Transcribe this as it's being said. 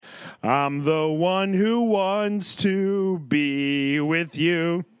I'm the one who wants to be with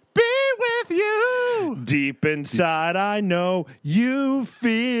you. Be with you. Deep inside, I know you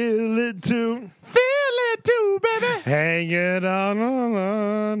feel it too. Feel it too, baby. Hanging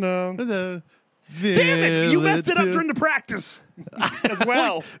on. Damn it! You messed it up during the practice as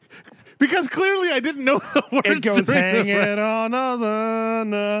well. Because clearly I didn't know the words. It goes hanging on a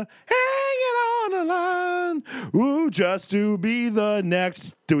line, hanging on a line. Ooh, just to be the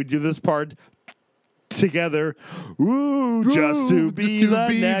next. Do we do this part together? Ooh, just to be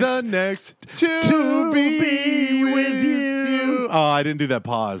the next. To be with you. Oh, I didn't do that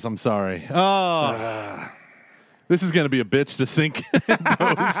pause. I'm sorry. Oh. This is going to be a bitch to sync and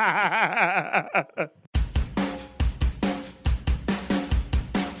post.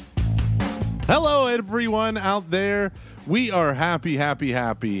 Hello, everyone out there. We are happy that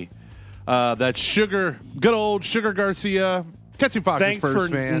good old Sugar Garcia, Catching Foxes Thanks first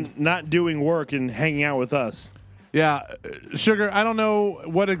for fan. not doing work and hanging out with us. Yeah, Sugar, I don't know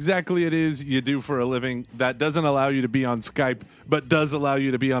what exactly it is you do for a living that doesn't allow you to be on Skype, but does allow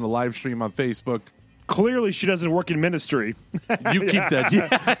you to be on a live stream on Facebook. Clearly, she doesn't work in ministry. You keep that. Yeah.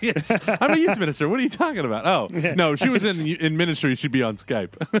 I'm a youth minister. What are you talking about? Oh, no, she was in ministry. She'd be on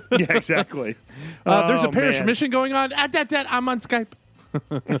Skype. Yeah, exactly. There's a parish mission going on. I'm on Skype.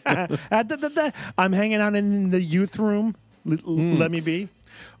 I'm hanging out in the youth room. Let me be.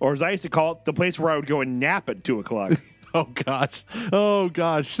 Or as I used to call it, the place where I would go and nap at 2 o'clock. Oh,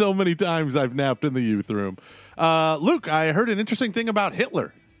 gosh. So many times I've napped in the youth room. Luke, I heard an interesting thing about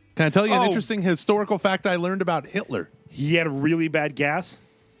Hitler. Can I tell you an interesting historical fact I learned about Hitler? He had really bad gas.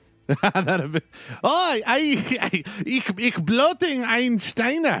 Ich bloating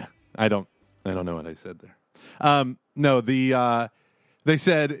Einsteiner. I don't know what I said there. No, they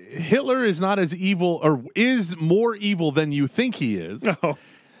said Hitler is not as evil or is more evil than you think he is. Oh.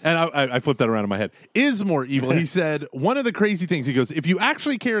 And I flipped that around in my head. Is more evil. He said one of the crazy things, he goes, if you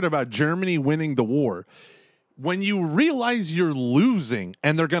actually cared about Germany winning the war, when you realize you're losing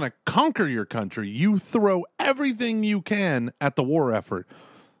and they're going to conquer your country, you throw everything you can at the war effort.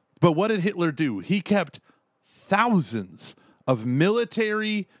 But what did Hitler do? He kept thousands of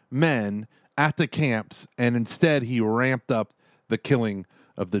military men at the camps, and instead he ramped up the killing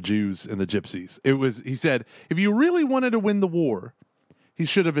of the Jews and the gypsies. He said, if you really wanted to win the war, he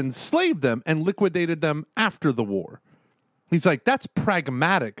should have enslaved them and liquidated them after the war. He's like, that's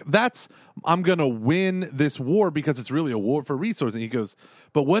pragmatic. I'm going to win this war because it's really a war for resources. And he goes,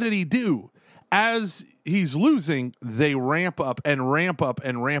 but what did he do? As he's losing, they ramp up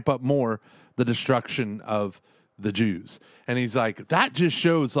more the destruction of the Jews. And he's like, that just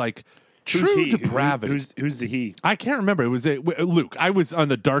shows like true depravity. Who's the he? I can't remember. It was Luke. I was on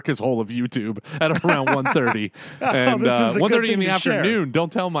the darkest hole of YouTube at around 1:30. And 1:30 in the afternoon.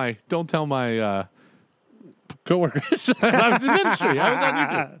 Don't tell my coworkers. I was in ministry. I was on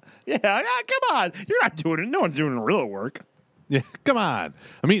YouTube. Yeah, come on. You're not doing it. No one's doing real work. Yeah, come on.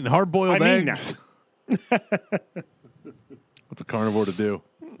 I'm eating hard-boiled eggs. What's a carnivore to do?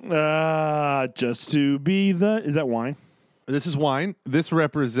 Just to be is that wine? This is wine. This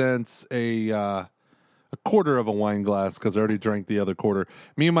represents a quarter of a wine glass because I already drank the other quarter.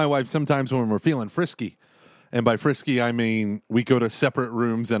 Me and my wife, sometimes when we're feeling frisky, and by frisky, I mean we go to separate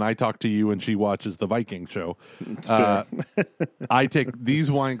rooms and I talk to you and she watches the Viking show. I take these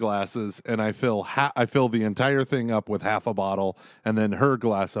wine glasses and I fill the entire thing up with half a bottle and then her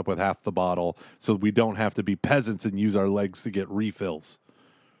glass up with half the bottle so we don't have to be peasants and use our legs to get refills.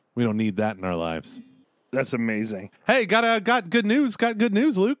 We don't need that in our lives. That's amazing. Hey, got good news. Got good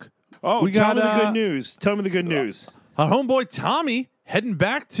news, Luke. Oh, tell me the good news. Tell me the good news. Our homeboy Tommy heading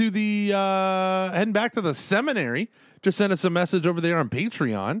back to the seminary. Just sent us a message over there on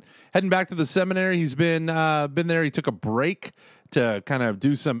Patreon. Heading back to the seminary. He's been there. He took a break to kind of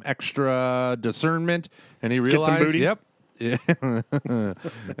do some extra discernment, and he realized, Get some booty?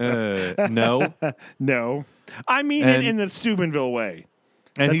 No. No. I mean it in the Steubenville way.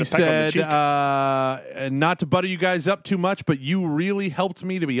 And That's he said, not to butter you guys up too much, but you really helped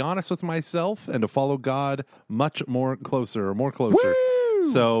me to be honest with myself and to follow God more closer. Woo!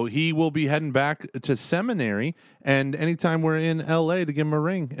 So he will be heading back to seminary, and anytime we're in L.A. to give him a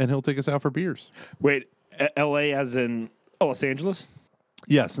ring, and he'll take us out for beers. Wait, L.A. as in Los Angeles?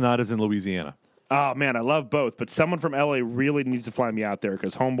 Yes, not as in Louisiana. Oh, man, I love both, but someone from L.A. really needs to fly me out there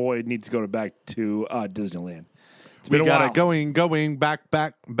because homeboy needs to go back to Disneyland. We got it going back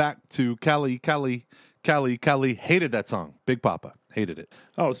to Cali. Hated that song. Big Papa. Hated it.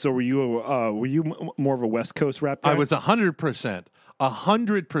 Oh, so were you more of a West Coast rap guy? I was 100%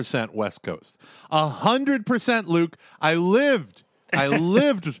 West Coast. 100%, Luke. I lived I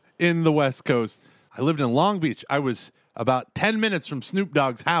lived in the West Coast. I lived in Long Beach. I was about 10 minutes from Snoop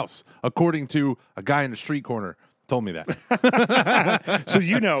Dogg's house, according to a guy in the street corner told me that. So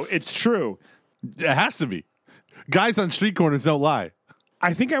it's true. It has to be. Guys on street corners don't lie.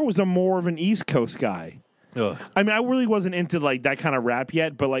 I think I was a more of an East Coast guy. Ugh. I mean, I really wasn't into like that kind of rap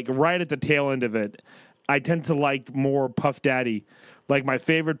yet, but like right at the tail end of it, I tend to like more Puff Daddy. Like my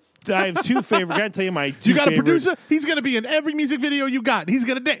favorite, I have two favorite. I gotta tell you my two. You got a favorite, producer? He's gonna be in every music video you got. He's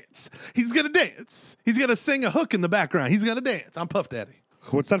gonna dance. He's gonna dance. He's gonna sing a hook in the background. He's gonna dance. I'm Puff Daddy.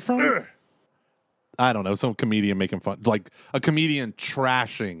 What's that from? I don't know. Some comedian making fun, like a comedian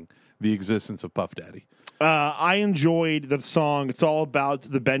trashing the existence of Puff Daddy. I enjoyed the song. It's all about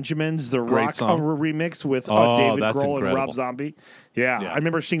the Benjamins, the Great rock song. remix with Oh, David that's Grohl and incredible. Rob Zombie. Yeah, Yeah. I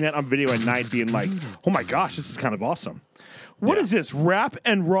remember seeing that on video at night, being like, "Oh my gosh, this is kind of awesome." What Yeah. is this? Rap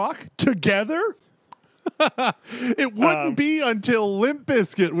and rock together? It wouldn't be until Limp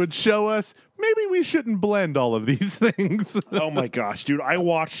Bizkit would show us maybe we shouldn't blend all of these things. Oh my gosh, dude! I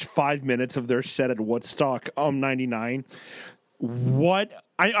watched 5 minutes of their set at Woodstock '99. What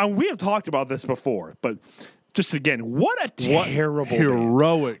we have talked about this before, but just again, what a terrible band.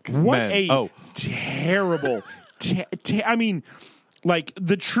 heroic What men. a terrible. I mean, like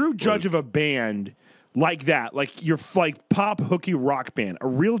the true judge of a band like that, like your like pop hooky rock band, a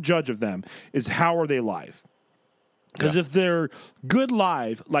real judge of them is how are they live? Because if they're good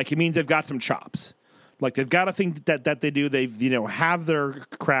live, like it means they've got some chops. Like they've got a thing that they do. They have their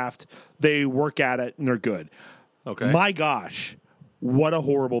craft. They work at it and they're good. Okay. My gosh, what a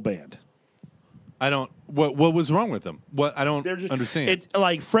horrible band. I don't. What was wrong with them? What I don't understand. It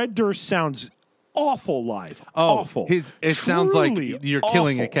like Fred Durst sounds awful live. Oh, awful. It sounds like Truly you're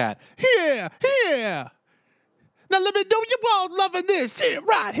killing a awful. cat. Here. Now let me know you all loving this shit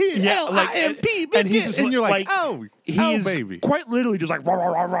right here. L-I-M-P. and he's just and you're like, he's baby. quite literally just like rah,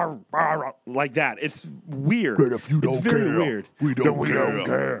 rah, rah, rah, rah, rah, like that. It's weird. But if you It's don't very care, weird. we don't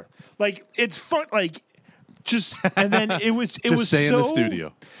care. Like it's fun. Like just and then it was stay in the so-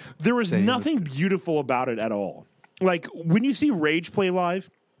 studio. There was Stay in the nothing beautiful about it at all. Like when you see Rage play live,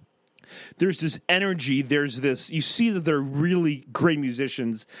 there's this energy. There's this. You see that they're really great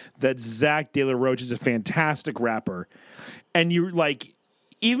musicians. That Zach De La Rocha is a fantastic rapper, and you're like,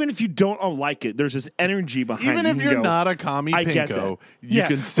 even if you don't like it, there's this energy behind. Even it. if You you're can go, not a commie I get pinko, that. you Yeah,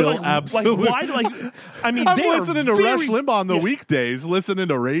 can but still like, absolutely. Like, why? Like, I mean, I'm they are listening to very- Rush Limbaugh on the Yeah. weekdays, listening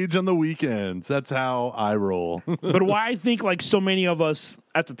to Rage on the weekends. That's how I roll. But why I think like so many of us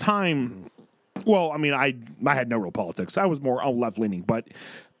at the time, well, I mean, I had no real politics. I was more left leaning, but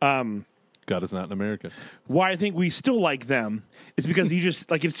God is not an American. why I think we still like them is because you just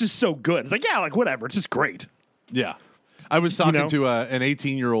like it's just so good. It's like yeah, like whatever, it's just great. Yeah. I was talking know? to an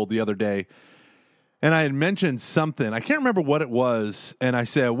 18-year-old the other day, and I had mentioned something. I can't remember what it was. And I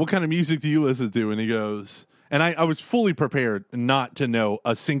said, what kind of music do you listen to? And he goes, and I was fully prepared not to know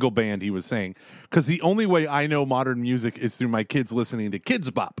a single band he was saying, because the only way I know modern music is through my kids listening to Kids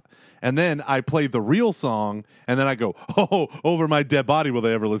Bop. And then I play the real song, and then I go, oh, over my dead body, will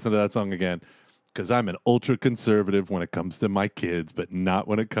they ever listen to that song again? Because I'm an ultra conservative when it comes to my kids, but not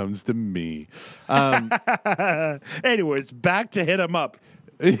when it comes to me. Anyways, back to hit 'em up.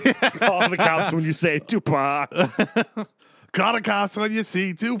 Call the cops when you say Tupac. Call the cops when you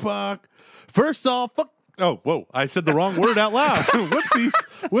see Tupac. First off, fuck. Oh, whoa. I said the wrong word out loud.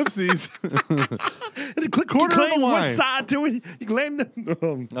 Whoopsies. Click Quarter of the what line. side do it? You claim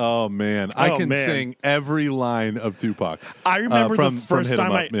the. Oh, man. I Oh, can man. sing every line of Tupac. I remember from the first Hit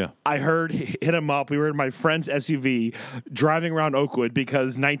 'Em time Up, yeah. I heard Hit 'Em Up. We were in my friend's SUV driving around Oakwood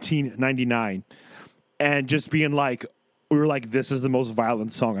because 1999 and just being like, we were like, this is the most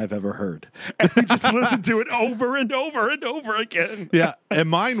violent song I've ever heard. And we just listened to it over and over and over again. Yeah, and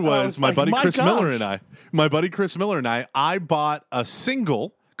mine was, was my like, buddy my Chris Miller gosh. and I. My buddy Chris Miller and I bought a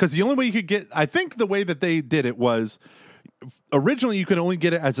single because the only way you could get, I think the way that they did it was originally you could only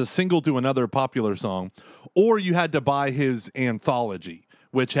get it as a single to another popular song, or you had to buy his anthology,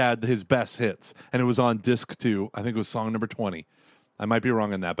 which had his best hits, and it was on disc 2. I think it was song number 20. I might be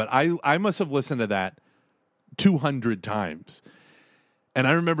wrong on that, but I must have listened to that 200 times. And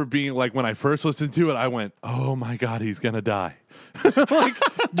I remember being like, when I first listened to it, I went, oh my God, he's going to die. Like,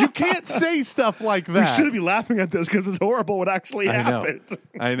 you can't say stuff like We that. shouldn't be laughing at this because it's horrible what actually I know. happened.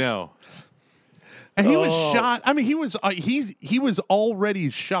 I know. And he was Oh. shot. I mean, he was already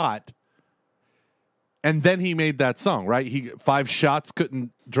shot. And then he made that song, right? 5 shots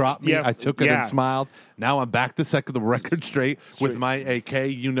couldn't drop me. Yeah, I took it yeah. and smiled. Now I'm back to set the record straight with my AK.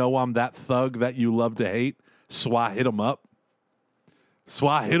 You know I'm that thug that you love to hate. So I hit him up.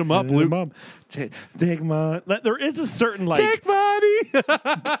 Swat, hit him up, Luke. Take money. There is a certain Take money.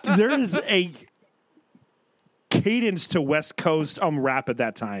 there is a cadence to West Coast rap at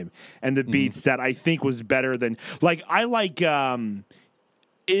that time and the beats that I think was better than I like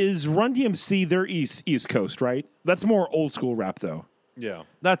is Run DMC their East Coast, right? That's more old school rap though. Yeah.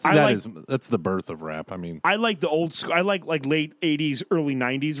 That's the birth of rap. I mean, I like the old school. I like late 80s, early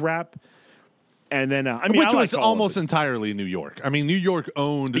 90s rap. And then which was almost entirely New York. I mean, New York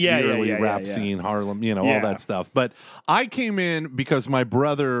owned the early rap scene, Harlem, all that stuff. But I came in because my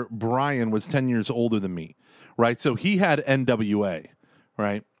brother Brian was 10 years older than me, right? So he had NWA,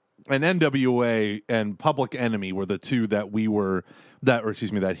 right? And NWA and Public Enemy were the two that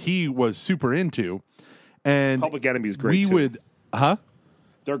that he was super into. And Public Enemy is great.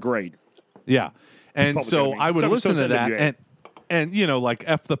 They're great. Yeah. And Public so Enemy. I would listen to that NWA. and like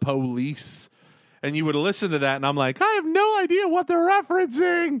F the Police. And you would listen to that, and I'm like, I have no idea what they're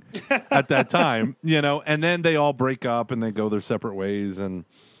referencing at that time, And then they all break up, and they go their separate ways, and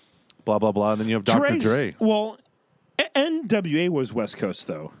blah, blah, blah. And then you have Dr. Dre. Well, NWA was West Coast,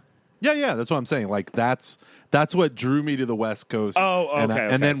 though. Yeah, that's what I'm saying. Like, that's what drew me to the West Coast. Oh, okay.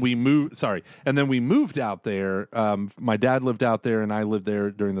 And then we moved, and then we moved out there. My dad lived out there, and I lived there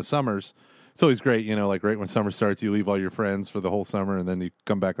during the summers. It's always great, right when summer starts, you leave all your friends for the whole summer, and then you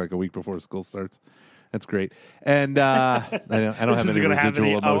come back like a week before school starts. That's great. And I don't have any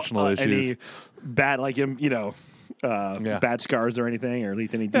residual emotional issues. Any bad, bad scars or anything, or at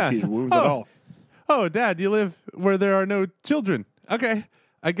least any deep-seated wounds at all. Oh, Dad, you live where there are no children. Okay.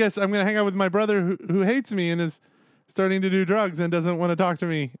 I guess I'm going to hang out with my brother who hates me and is starting to do drugs and doesn't want to talk to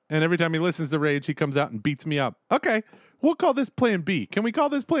me. And every time he listens to Rage, he comes out and beats me up. Okay. We'll call this Plan B. Can we call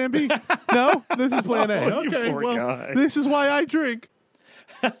this Plan B? No? This is Plan A. Okay, well, guy. This is why I drink.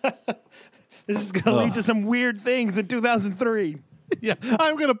 This is going to lead to some weird things in 2003. Yeah,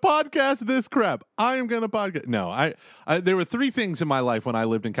 I'm going to podcast this crap. I am going to podcast. No, I there were three things in my life when I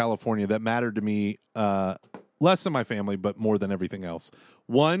lived in California that mattered to me less than my family, but more than everything else.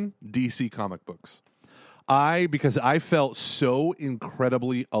 One, DC comic books. Because I felt so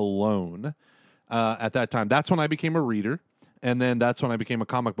incredibly alone at that time. That's when I became a reader, and then that's when I became a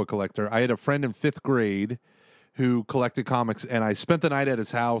comic book collector. I had a friend in 5th grade who collected comics, and I spent the night at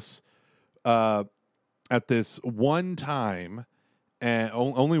his house at this one time, and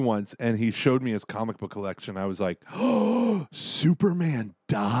only once, and he showed me his comic book collection. I was like, oh, Superman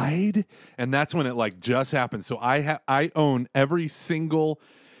died? And that's when it just happened. So I own every single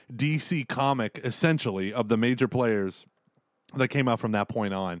DC comic, essentially, of the major players that came out from that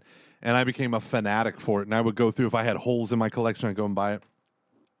point on. And I became a fanatic for it. And I would go through, if I had holes in my collection, I'd go and buy it.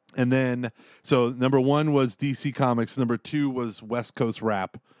 And then, so number one was DC Comics. Number two was West Coast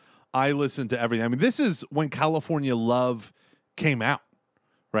rap. I listened to everything. I mean, this is when California Love came out,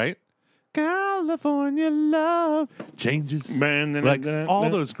 right? California Love changes. All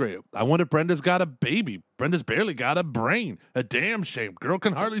those great. I wonder if Brenda's got a baby. Brenda's barely got a brain. A damn shame. Girl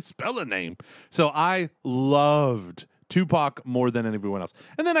can hardly spell a name. So I loved Tupac more than everyone else.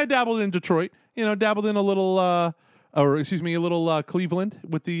 And then I dabbled in Detroit, dabbled in a little, Cleveland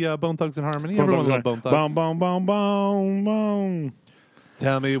with the Bone Thugs and Harmony. Everyone loved Bone Thugs. Boom, boom, boom, boom, boom.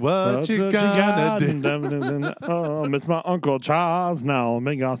 Tell me what you gonna do. Oh, miss my Uncle Charles now.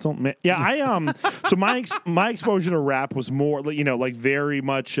 Yeah, so my exposure to rap was more, very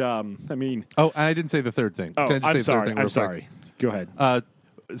much, Oh, I didn't say the third thing. Oh, Can I just say the third thing real I'm sorry. Go ahead.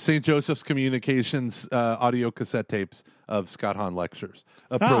 St. Joseph's Communications audio cassette tapes of Scott Hahn lectures.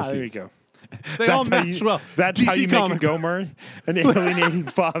 There you go. They all match well. That's DC how you make a Gomer, an alienating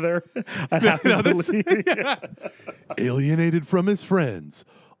father. Alienated from his friends.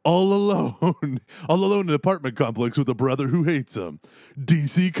 All alone in an apartment complex with a brother who hates him.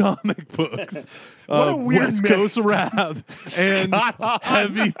 DC comic books. What a weird West Coast rap. And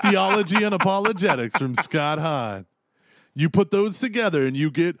heavy theology and apologetics from Scott Hahn. You put those together and you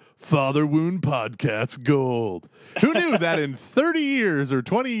get Father Wound Podcast Gold. Who knew that in 30 years or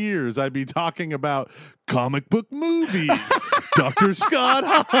 20 years I'd be talking about comic book movies? Dr. Scott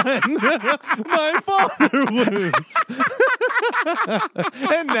Hahn, My Father Wounds.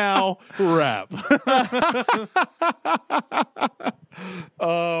 And now, rap.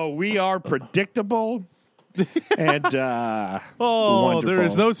 We are predictable. And wonderful. There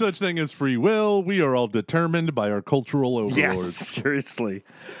is no such thing as free will. We are all determined by our cultural overlords. Yes, seriously.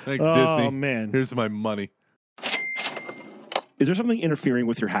 Thanks, Disney. Oh, man. Here's my money. Is there something interfering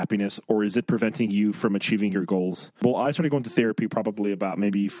with your happiness, or is it preventing you from achieving your goals? Well, I started going to therapy probably about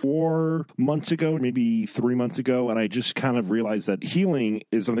maybe 4 months ago, maybe 3 months ago, and I just kind of realized that healing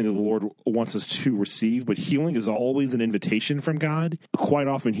is something that the Lord wants us to receive, but healing is always an invitation from God. Quite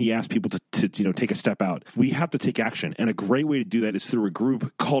often, He asks people to take a step out. We have to take action, and a great way to do that is through a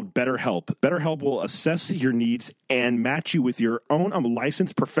group called BetterHelp. BetterHelp will assess your needs and match you with your own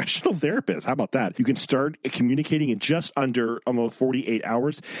licensed professional therapist. How about that? You can start communicating in just under 48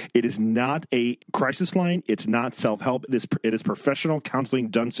 hours. It is not a crisis line. It's not self-help. It is professional counseling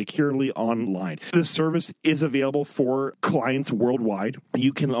done securely online. This service is available for clients worldwide.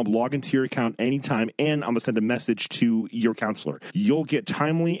 You can log into your account anytime, and I'm going to send a message to your counselor. You'll get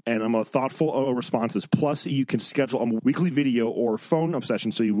timely and thoughtful responses. Plus, you can schedule a weekly video or phone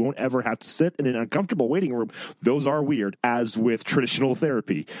session so you won't ever have to sit in an uncomfortable waiting room. Those are weird, as with traditional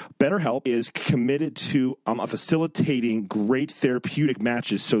therapy. BetterHelp is committed to facilitating great therapeutic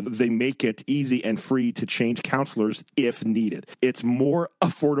matches so that they make it easy and free to change counselors if needed. It's more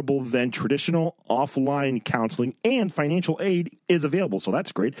affordable than traditional offline counseling, and financial aid is available, so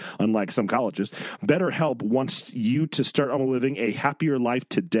that's great, unlike some colleges. BetterHelp wants you to start living a happier life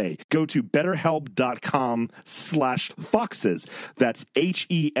today. Go to betterhelp.com/foxes. That's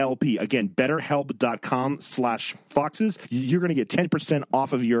HELP. Again, betterhelp.com/foxes. You're going to get 10%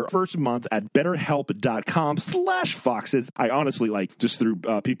 off of your first month at betterhelp.com/foxes. I honestly, just through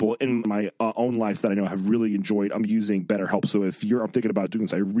people in my own life that I know have really enjoyed, I'm using BetterHelp. So if you're thinking about doing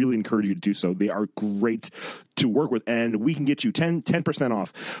this, I really encourage you to do so. They are great to work with, and we can get you 10%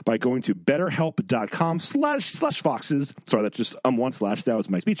 off by going to betterhelp.com/foxes. Sorry, that's just one slash. That was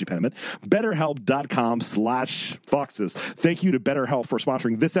my speech impediment. betterhelp.com/foxes. Thank you to BetterHelp for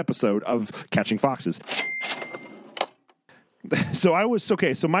sponsoring this episode of Catching Foxes. So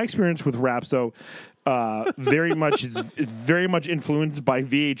my experience with Rhapsody very much influenced by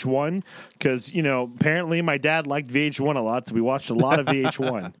VH1, because apparently my dad liked VH1 a lot, so we watched a lot of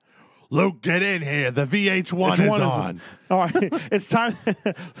VH1. Luke, get in here. The VH1 is on. All right, it's time.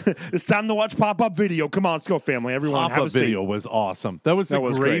 It's time to watch Pop-Up Video. Come on, let's go, family. Everyone, Pop-Up Video was awesome. That was the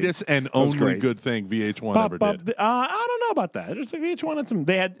greatest and only good thing VH1 ever did. I don't know about that. Just like VH1 had some.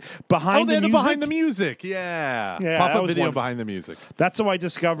 They had behind the music. Behind the music. Yeah. Pop-Up Video wonderful. Behind the music. That's how I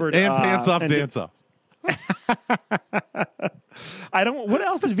discovered. And Pants Off, Dance Off. I don't. What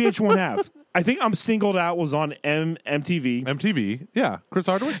else did VH1 have? I think I'm Singled Out was on MTV. MTV, yeah. Chris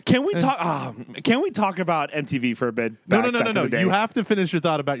Hardwick. Can we talk? Can we talk about MTV for a bit? No. You have to finish your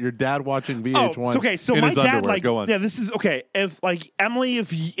thought about your dad watching VH1. Oh, okay. So in my his dad, underwear. Go on. Yeah, this is okay. If Emily,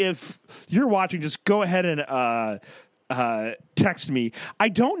 if you're watching, just go ahead and text me. I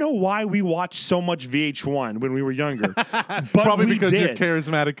don't know why we watched so much VH1 when we were younger, but probably we because did. your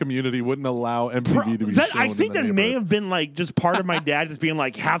charismatic community wouldn't allow MTV to be shown. I think that may have been just part of my dad just being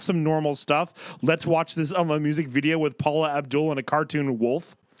have some normal stuff. Let's watch this a music video with Paula Abdul and a cartoon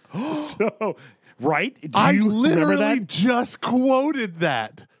wolf. So, right? I remember literally that? just quoted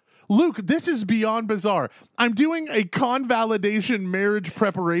that. Luke, this is beyond bizarre. I'm doing a convalidation marriage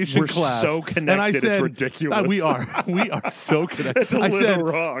preparation class. We're so connected, and I said, it's ridiculous. We are so connected. It's a little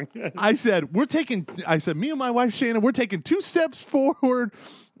wrong. I said, me and my wife, Shannon, we're taking 2 steps forward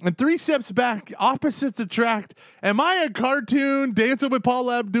and 3 steps back. Opposites attract. Am I a cartoon dancing with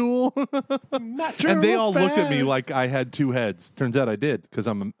Paula Abdul? And they all look at me like I had 2 heads. Turns out I did, because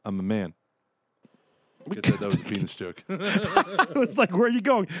I'm a man. That was a penis joke. I was like, where are you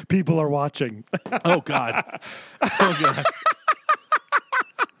going? People are watching. Oh, God. I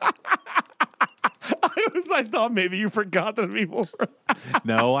thought maybe you forgot that people were.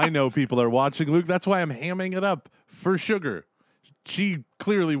 No, I know people are watching, Luke. That's why I'm hamming it up for Sugar. She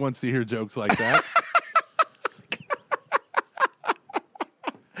clearly wants to hear jokes like that.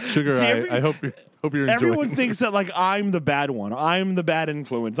 Sugar, I hope you're enjoying. Everyone thinks that I'm the bad one. I'm the bad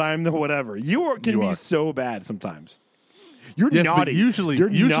influence. I'm the whatever. You can be so bad sometimes. You're naughty. You're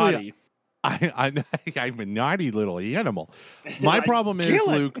naughty. I'm a naughty little animal. My problem is,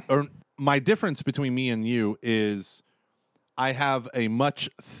 Luke, or my difference between me and you is I have a much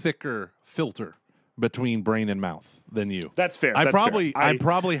thicker filter between brain and mouth than you. That's fair. I'm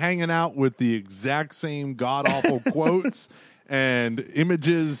probably hanging out with the exact same god awful quotes and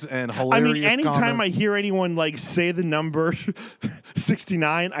images and hilarious anytime comments. I hear anyone say the number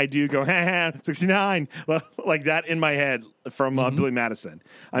 69, I do go, 69, like that in my head from Billy Madison.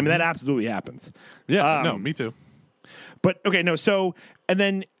 I mean, that absolutely happens. Yeah, no, me too. But, okay, no, so, and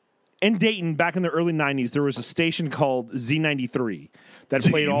then in Dayton, back in the early 90s, there was a station called Z93 that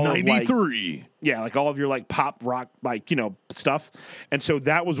played all of Z93. all of your pop rock, stuff. And so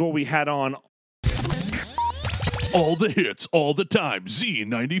that was what we had on. All the hits, all the time.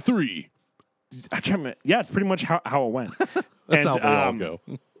 Z93. Yeah, it's pretty much how it went. That's how they all go.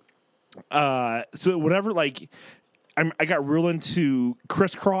 So whatever, like, I got real into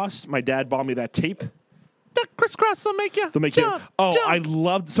Crisscross. My dad bought me that tape. The crisscross will make you Jump. I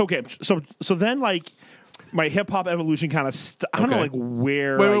loved. So okay, so then like my hip hop evolution kind of. I don't know like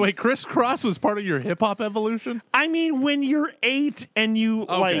where. Wait. Crisscross was part of your hip hop evolution? I mean, when you're 8 and you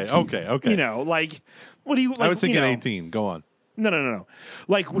okay. You know, like what do you? Like, I was thinking 18. Go on. No.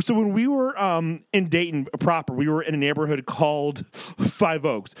 Like, so when we were in Dayton proper, we were in a neighborhood called Five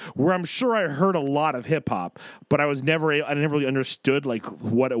Oaks, where I'm sure I heard a lot of hip hop, but I never really understood like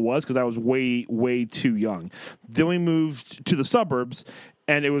what it was because I was way too young. Then we moved to the suburbs,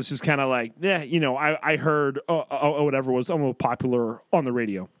 and it was just kind of like, yeah, you know, I heard whatever was almost popular on the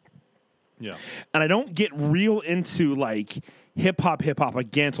radio. Yeah. And I don't get real into like hip hop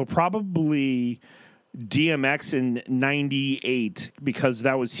again until probably DMX in 98 because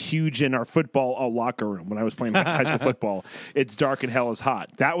that was huge in our football locker room when I was playing high school football. It's Dark and Hell is Hot.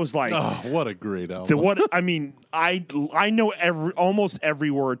 That was like what a great album. I know almost every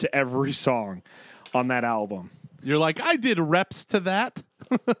word to every song on that album. You're like, I did reps to that.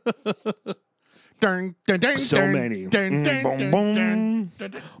 So many. Boom,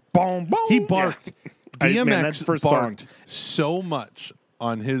 boom. He barked. Yeah. DMX that's first barked song. so much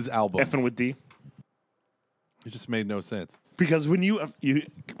on his album. Effing with D. It just made no sense. Because when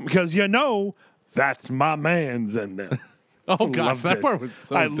because you know that's my man's in there. Oh gosh, that part was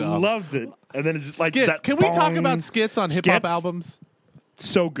so dumb. I loved it. And then it's just like skits. that. Can we talk about skits on hip hop Skits? albums?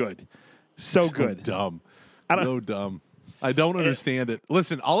 So good. So good. Dumb. So dumb. I don't understand it.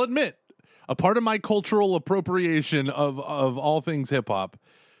 Listen, I'll admit, a part of my cultural appropriation of all things hip hop,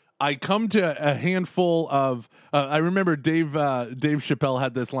 I come to a handful of. I remember Dave Chappelle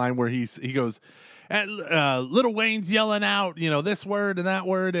had this line where he goes, "Little Wayne's yelling out, you know, this word and that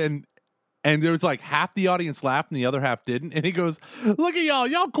word," and there was like half the audience laughed and the other half didn't. And he goes, "Look at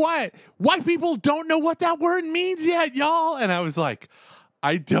y'all quiet. White people don't know what that word means yet, y'all." And I was like,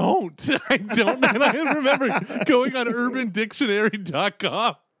 I don't. And I remember going on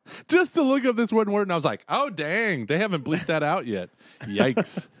UrbanDictionary.com just to look up this one word, and I was like, oh dang, they haven't bleeped that out yet.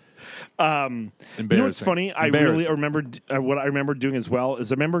 Yikes. You know what's funny? I really remember what I remember doing as well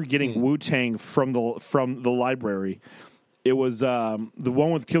is I remember getting Wu-Tang from the library. It was the one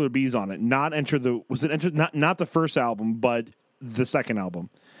with Killer Bees on it. Not the first album, but the second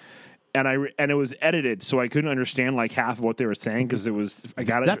album. And it was edited, so I couldn't understand like half of what they were saying because I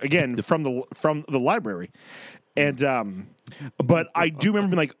got it again from the library. And but I do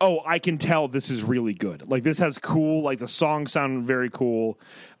remember being like, oh, I can tell this is really good. Like this has cool, like the songs sound very cool.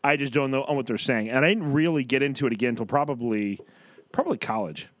 I just don't know what they're saying, and I didn't really get into it again until probably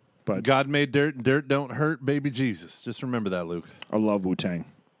college. But God made dirt, and dirt don't hurt, baby Jesus. Just remember that, Luke. I love Wu-Tang.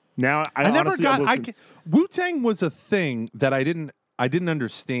 Now I never got Wu-Tang was a thing that I didn't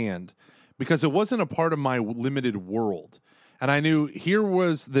understand because it wasn't a part of my limited world. And I knew here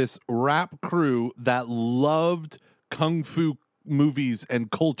was this rap crew that loved kung fu movies and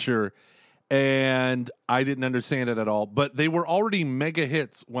culture, and I didn't understand it at all. But they were already mega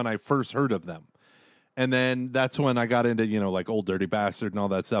hits when I first heard of them. And then that's when I got into, like Old Dirty Bastard and all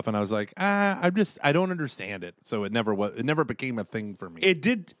that stuff. And I was like, I don't understand it. So it never became a thing for me. It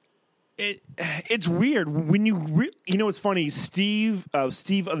did. It's weird when it's funny. Steve of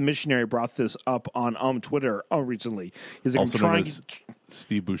the Missionary brought this up on Twitter recently. He's like, also known as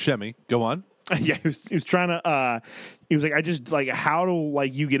Steve Buscemi. Go on. Yeah, he was trying to. He was like, I just like how do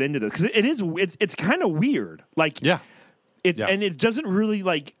like you get into this because it's kind of weird. Like and it doesn't really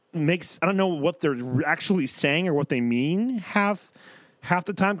like makes. I don't know what they're actually saying or what they mean half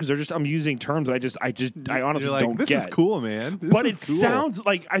the time because I'm using terms that I honestly don't get. This is cool, man. But it sounds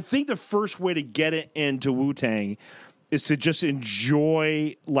like I think the first way to get it into Wu-Tang is to just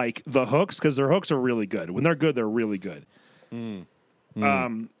enjoy like the hooks because their hooks are really good. When they're good, they're really good.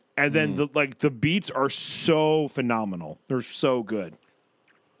 And then the beats are so phenomenal. They're so good.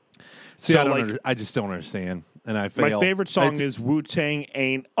 See, I just don't understand, and I fail. My favorite song is Wu-Tang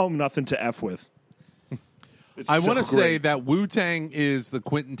Ain't Nothing to F With. I want to say that Wu-Tang is the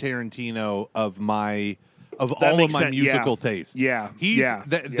Quentin Tarantino of all of my musical tastes. Yeah.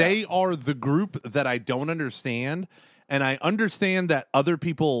 They are the group that I don't understand, and I understand that other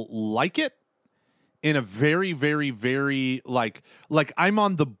people like it in a very, very, very like I'm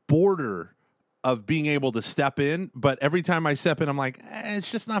on the border of being able to step in, but every time I step in, I'm like,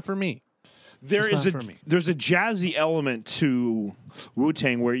 it's just not for me. There's a jazzy element to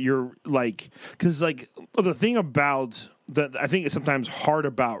Wu-Tang where you're like, because like the thing about that I think is sometimes hard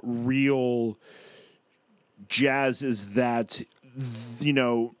about real jazz is that, you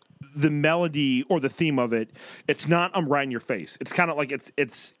know, the melody or the theme of it, it's not right in your face. It's kind of like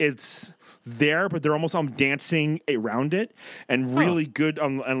it's there, but they're almost dancing around it, and really good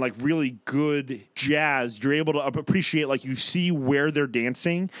and like really good jazz. You're able to appreciate, like, you see where they're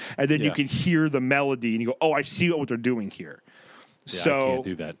dancing, and then you can hear the melody, and you go, "Oh, I see what they're doing here." Yeah, So I can't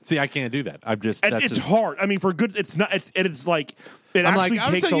do that. See, I can't do that. I'm just. it's hard. I mean, for good, it's not. It's like it I'm actually like,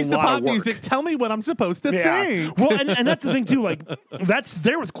 I'm takes so a used to lot pop of work. music. Tell me what I'm supposed to think. Well, and that's the thing too. Like, that's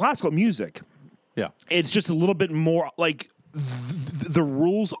there with classical music. Yeah. It's just a little bit more like the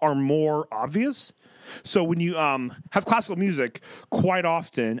rules are more obvious. So when you have classical music, quite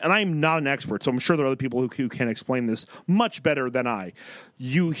often, and I'm not an expert, so I'm sure there are other people who can explain this much better than I.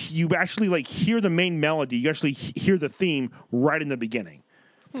 You actually like hear the main melody. You actually hear the theme right in the beginning.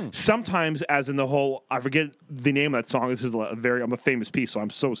 Sometimes, as in the whole, I forget the name of that song. This is I'm a famous piece, so I'm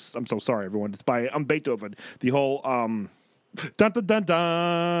so sorry, everyone. It's by Beethoven. The whole dun dun dun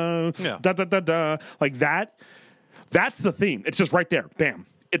dun, dun dun dun dun, like that. That's the theme. It's just right there. Bam.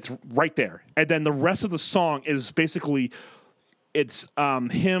 It's right there. And then the rest of the song is basically, it's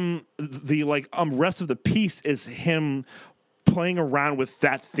him. The rest of the piece is him playing around with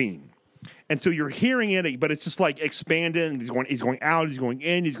that theme. And so you're hearing it, but it's just like expanding. He's going out, he's going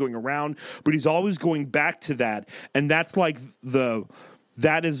in, he's going around, but he's always going back to that. And that's like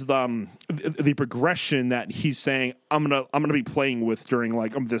that is the progression that he's saying I'm gonna be playing with during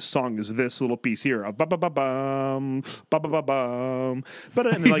this song is this little piece here of ba ba ba bum ba ba ba bum.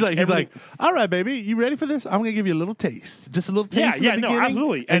 But He's like, all right, baby, you ready for this? I'm gonna give you a little taste, just a little taste. Yeah, in the no, beginning,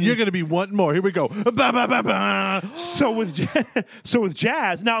 absolutely. and you're gonna be wanting more. Here we go. Ba ba ba ba. So with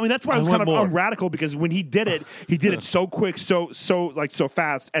jazz, now I mean that's why I was want kind of more. radical, because when he did it so quick, so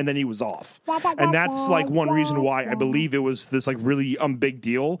fast, and then he was off. And that's like one reason why I believe it was this like really big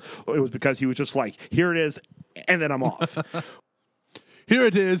deal. It was because he was just like, here it is, and then I'm off. Here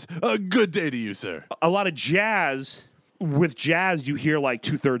it is. A good day to you, sir. A lot of jazz, with jazz, you hear like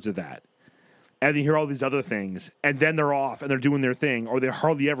 2/3 of that. And you hear all these other things, and then they're off, and they're doing their thing, or they're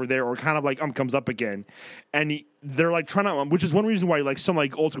hardly ever there, or kind of like comes up again, and they're like trying to, which is one reason why like some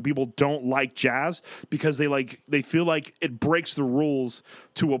like old school people don't like jazz, because they feel like it breaks the rules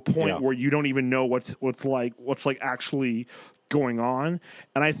to a point where you don't even know what's actually going on.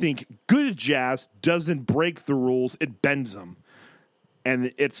 And I think good jazz doesn't break the rules; it bends them,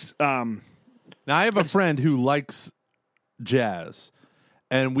 and it's Now I have a friend who likes jazz.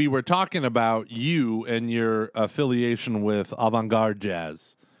 And we were talking about you and your affiliation with avant-garde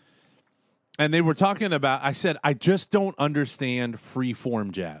jazz. And they were talking about, I said, I just don't understand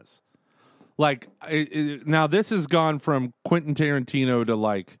free-form jazz. Like, now this has gone from Quentin Tarantino to,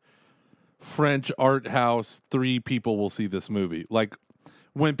 like, French art house, 3 people will see this movie. Like,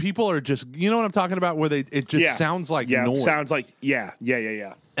 when people are just, you know what I'm talking about? Where it just sounds like noise. Sounds like, yeah.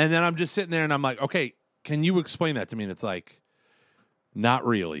 And then I'm just sitting there and I'm like, okay, can you explain that to me? And it's like, not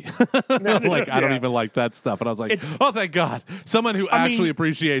really. I don't even like that stuff. And I was like, oh, thank God. Someone who actually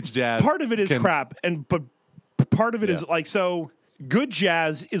appreciates jazz. Part of it is crap, but part of it is like, so good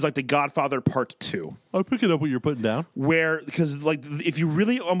jazz is like The Godfather Part 2. I'm picking up what you're putting down. Because like if you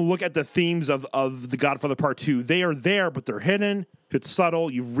really look at the themes of The Godfather Part 2, they are there, but they're hidden. It's subtle.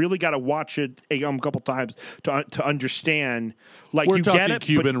 You've really got to watch it a couple times to understand. Like, we're you talking get it,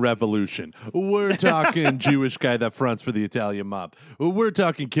 Cuban Revolution. We're talking Jewish guy that fronts for the Italian mob. We're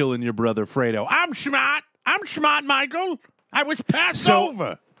talking killing your brother Fredo. I'm smart, Michael. I was passed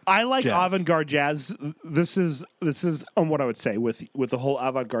over. I like Jazz. avant-garde jazz. This is what I would say with the whole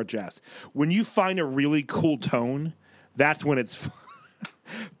avant-garde jazz. When you find a really cool tone, that's when it's fun.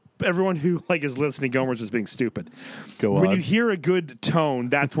 Everyone who like is listening, Gomer's just being stupid. When you hear a good tone,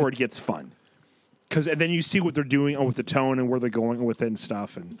 that's where it gets fun. And then you see what they're doing with the tone and where they're going with it and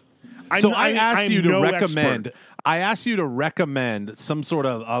stuff. And I asked you to recommend some sort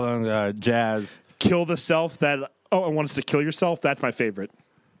of jazz. Kill the Self. I Want Us to Kill Yourself. That's my favorite.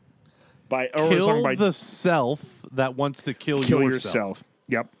 Kill the Self that wants to kill yourself.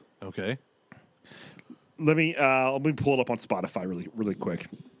 Yep. Okay. Let me pull it up on Spotify really quick.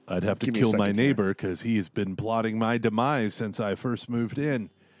 I'd have to kill my neighbor because he's been plotting my demise since I first moved in.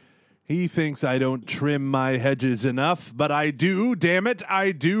 He thinks I don't trim my hedges enough, but I do. Damn it,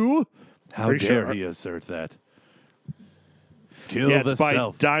 I do. How dare he assert that? Kill the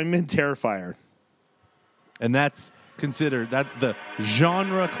Self. By Diamond Terrifier. And that's considered that the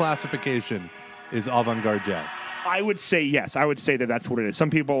genre classification is avant-garde jazz. I would say yes. I would say that's what it is.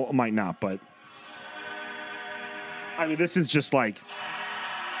 Some people might not, but I mean, this is just like.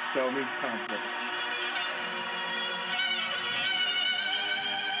 So let me kind of flip it.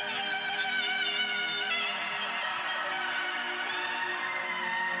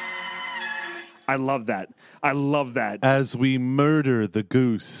 I love that. I love that. As we murder the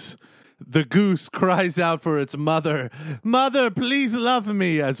goose cries out for its mother. Mother, please love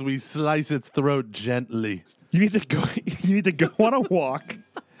me, as we slice its throat gently. You need to go on a walk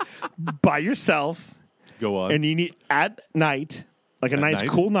by yourself. Go on. And you need at night, like a At nice night?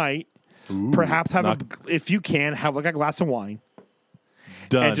 cool night. Ooh, Perhaps if you can, have like a glass of wine.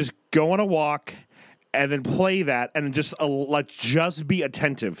 Done. And just go on a walk and then play that and just just be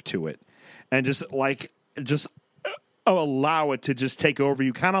attentive to it and just allow it to just take over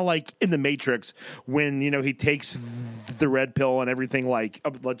you, kind of like in the Matrix when he takes the red pill and everything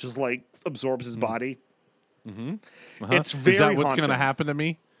just absorbs his body. It's very Is that what's haunting. going to happen to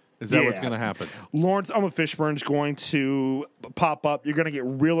me? Is that what's going to happen? Lawrence Fishburne is going to pop up. You're going to get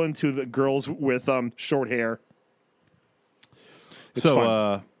real into the girls with short hair. It's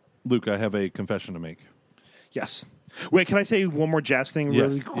fun. Luke, I have a confession to make. Yes. Wait, can I say one more jazz thing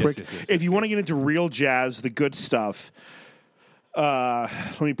really quick? If you want to get into real jazz, the good stuff,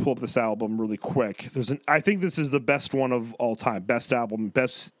 let me pull up this album really quick. I think this is the best one of all time. Best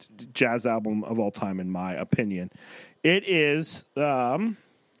jazz album of all time, in my opinion. It is by,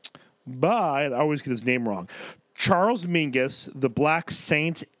 I always get his name wrong, Charles Mingus, the Black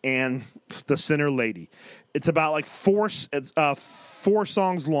Saint, and the Sinner Lady. It's about four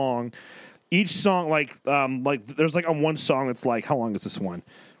songs long. Each song, there's on one song, it's how long is this one?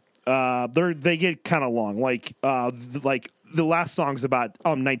 They get kind of long. The last song's about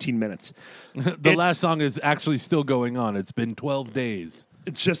 19 minutes. The last song is actually still going on. It's been 12 days.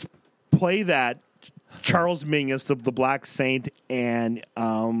 It's just play that. Charles Mingus, the Black Saint, and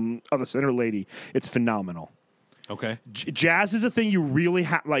the Sinner Lady. It's phenomenal. Okay. Jazz is a thing you really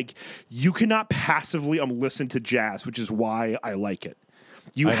have. You cannot passively listen to jazz, which is why I like it.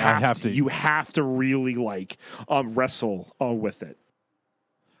 You have to really wrestle with it.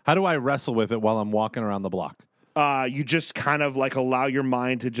 How do I wrestle with it while I'm walking around the block? You just kind of allow your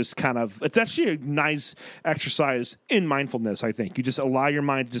mind to just kind of. It's actually a nice exercise in mindfulness. I think you just allow your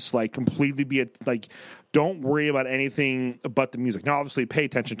mind to just completely be don't worry about anything but the music. Now, obviously, pay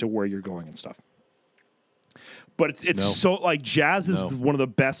attention to where you're going and stuff. But jazz is one of the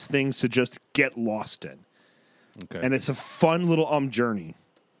best things to just get lost in. Okay. And it's a fun little journey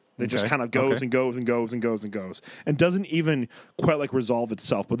that just kind of goes and goes and goes and goes and goes and doesn't even quite resolve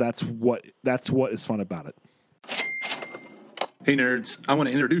itself. But that's what is fun about it. Hey nerds, I want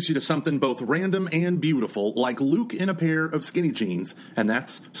to introduce you to something both random and beautiful, like Luke in a pair of skinny jeans, and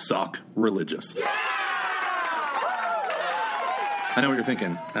that's Sock Religious. Yeah! I know what you're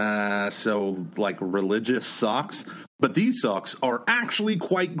thinking. Religious socks? But these socks are actually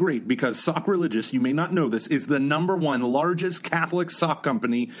quite great because Sock Religious, you may not know this, is the #1 largest Catholic sock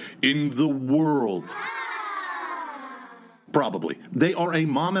company in the world. Probably. They are a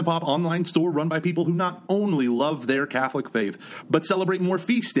mom-and-pop online store run by people who not only love their Catholic faith, but celebrate more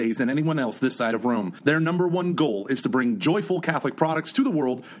feast days than anyone else this side of Rome. Their #1 goal is to bring joyful Catholic products to the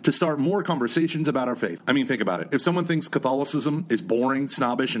world to start more conversations about our faith. I mean, think about it. If someone thinks Catholicism is boring,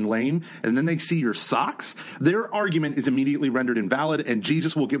 snobbish, and lame, and then they see your socks, their argument is immediately rendered invalid, and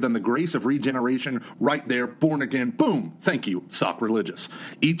Jesus will give them the grace of regeneration right there, born again. Boom! Thank you, Sock Religious.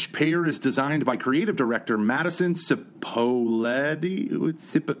 Each pair is designed by creative director Madison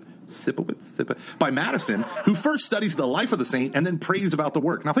by Madison, who first studies the life of the saint and then prays about the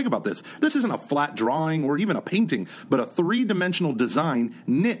work. Now think about this. This isn't a flat drawing or even a painting, but a 3-dimensional design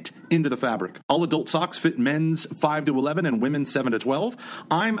knit into the fabric. All adult socks fit men's 5 to 11 and women's 7 to 12.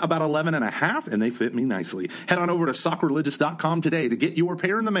 I'm about 11 and a half, and they fit me nicely. Head on over to sockreligious.com today to get your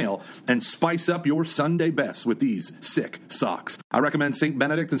pair in the mail and spice up your Sunday best with these sick socks. I recommend St.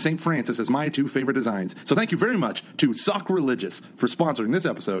 Benedict and St. Francis as my 2 favorite designs. So thank you very much to Sock Religious for sponsoring this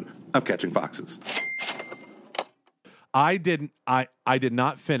episode of Catching Foxes. I did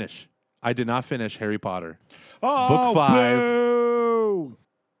not finish Harry Potter. Oh, Book 5. Boo!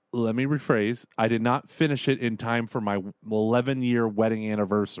 Let me rephrase. I did not finish it in time for my 11-year wedding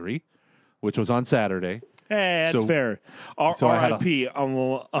anniversary, which was on Saturday. Hey, that's fair. R.I.P.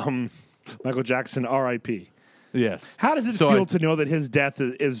 Michael Jackson, R.I.P. Yes. How does it feel to know that his death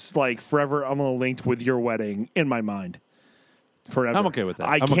is forever linked with your wedding in my mind? Forever. I'm okay with that.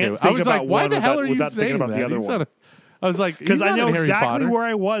 I can't think about why the hell are you without thinking saying about that? the other one. I was like, because I know Harry exactly Potter. where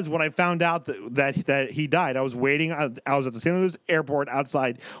I was when I found out that he died. I was waiting. I was at the St. Louis airport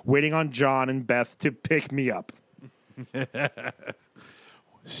outside, waiting on John and Beth to pick me up.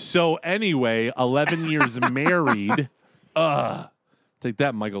 So anyway, 11 years married. Take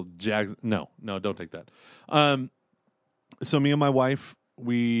that, Michael Jackson. No, don't take that. So me and my wife,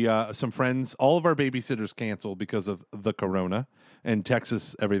 we some friends, all of our babysitters canceled because of the corona. And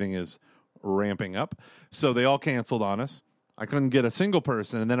Texas, everything is ramping up. So they all canceled on us. I couldn't get a single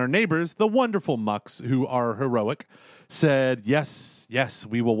person. And then our neighbors, the wonderful mucks who are heroic, said, yes,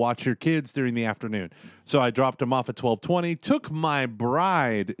 we will watch your kids during the afternoon. So I dropped them off at 12:20, took my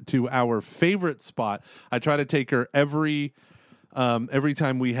bride to our favorite spot. I try to take her every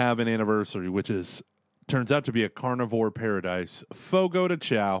time we have an anniversary, which turns out to be a carnivore paradise, Fogo de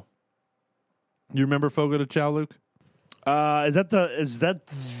Chao. You remember Fogo de Chao, Luke? Is that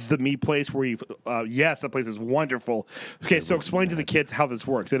the meat place where you? Yes, that place is wonderful. Okay, so explain to the kids how this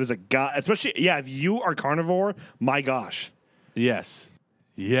works. It is a guy, especially if you are carnivore. My gosh. Yes.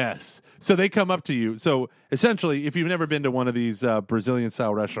 So they come up to you. So essentially, if you've never been to one of these Brazilian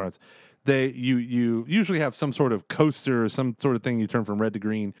style restaurants, you usually have some sort of coaster or some sort of thing you turn from red to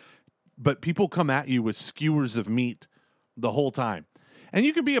green, but people come at you with skewers of meat the whole time. And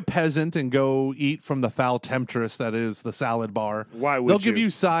you could be a peasant and go eat from the foul temptress that is the salad bar. Why would They'll give you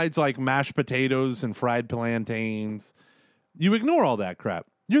sides like mashed potatoes and fried plantains. You ignore all that crap.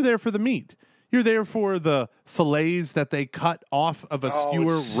 You're there for the meat. You're there for the fillets that they cut off of a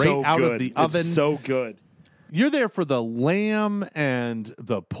skewer out of the oven. It's so good. You're there for the lamb and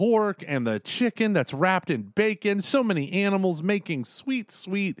the pork and the chicken that's wrapped in bacon. So many animals making sweet,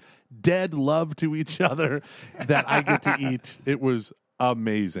 sweet, dead love to each other that I get to eat. It was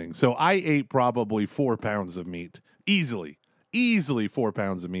amazing. So I ate probably 4 pounds of meat. Easily 4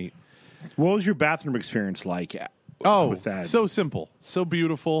 pounds of meat. What was your bathroom experience like with that? So simple. So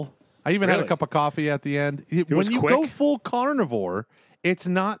beautiful. I even had a cup of coffee at the end. When you quick. go full carnivore, it's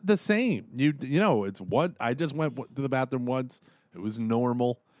not the same. You know, it's what I just went to the bathroom once. It was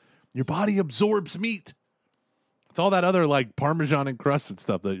normal. Your body absorbs meat. It's all that other like Parmesan encrusted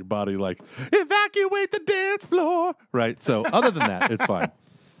stuff that your body like evacuate the dance floor. Right. So other than that, it's fine.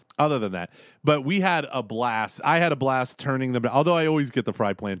 Other than that, but we had a blast. I had a blast turning them down. Although I always get the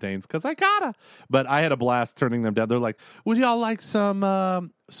fried plantains because I gotta. But I had a blast turning them down. They're like, "Would y'all like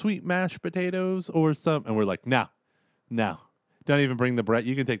some sweet mashed potatoes or some?" And we're like, "No, don't even bring the bread.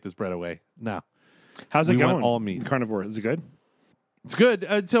 You can take this bread away." No. How's it going? Want all meat. Carnivore, is it good? It's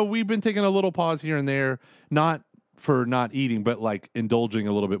good. So we've been taking a little pause here and there, not for not eating, but like indulging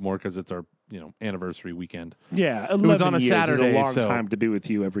a little bit more because it's our anniversary weekend. Yeah, 11 it was on a years Saturday. Is a long time to be with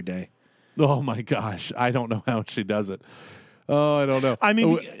you every day. Oh my gosh, I don't know how she does it. Oh, I don't know. I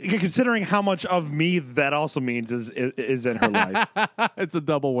mean, considering how much of me that also means is in her life. It's a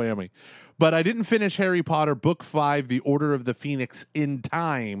double whammy. But I didn't finish Harry Potter Book 5, The Order of the Phoenix, in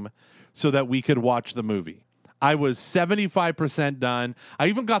time so that we could watch the movie. I was 75% done. I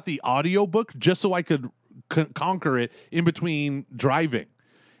even got the audiobook just so I could conquer it in between driving.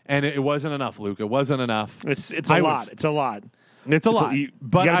 And it wasn't enough, Luke. It wasn't enough. It's a lot. It's a lot.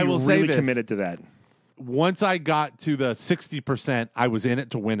 But I will say this. Committed to that. Once I got to the 60%, I was in it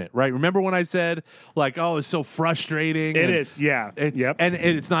to win it, right? Remember when I said, like, oh, it's so frustrating? It is, yeah. And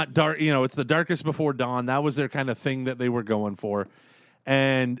it's not dark, it's the darkest before dawn. That was their kind of thing that they were going for.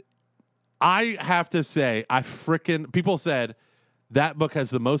 And I have to say, people said that book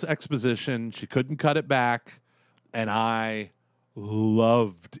has the most exposition. She couldn't cut it back. And I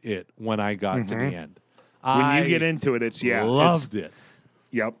loved it when I got to the end. When you get into it, loved it.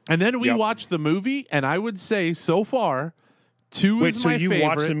 Yep. And then we watched the movie, and I would say so far, 2 is my favorite. Wait, so you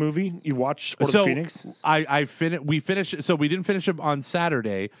watched the movie? You watched Order of Phoenix? We finished it. So we didn't finish it on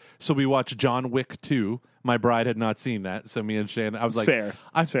Saturday, so we watched John Wick 2. My bride had not seen that, so me and Shannon, I was like, fair.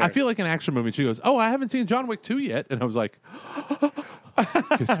 I feel like an action movie. She goes, oh, I haven't seen John Wick 2 yet. And I was like,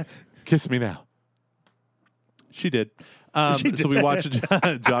 kiss me now. She did. So we watched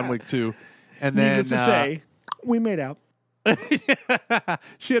John Wick 2. And then, needless to say, we made out.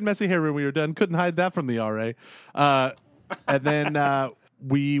 She had messy hair when we were done. Couldn't hide that from the RA. And then I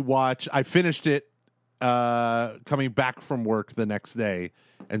finished it coming back from work the next day.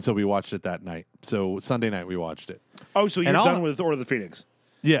 And so we watched it that night. So Sunday night we watched it. Oh, so you're done with Order of the Phoenix?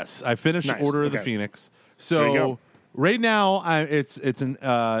 Yes, I finished Order of the Phoenix. So right now it's in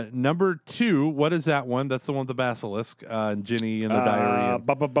number 2. What is that one? That's the one with the basilisk and Ginny and the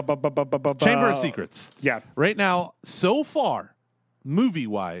diary. Chamber of Secrets. Yeah. Right now, so far,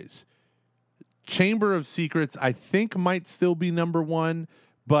 movie-wise, Chamber of Secrets I think might still be number 1,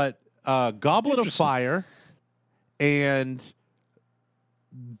 but Goblet of Fire and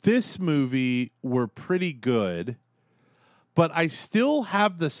this movie were pretty good. But I still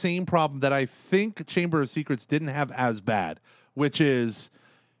have the same problem that I think Chamber of Secrets didn't have as bad, which is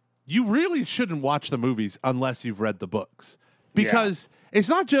you really shouldn't watch the movies unless you've read the books. Because it's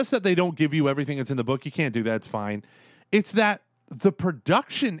not just that they don't give you everything that's in the book. You can't do that. It's fine. It's that the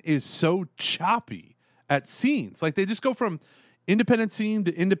production is so choppy at scenes. Like they just go from, independent scene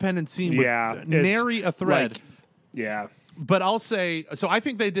to independent scene with Yeah, nary a thread. Yeah. But I'll say, so I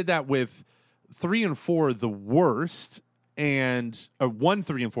think they did that with 3 and 4 the worst, and 1,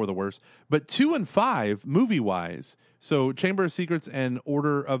 3, and 4 the worst, but 2 and 5 movie wise. So Chamber of Secrets and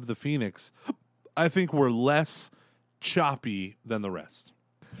Order of the Phoenix, I think were less choppy than the rest.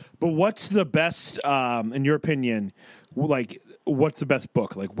 But what's the best, in your opinion? Like, what's the best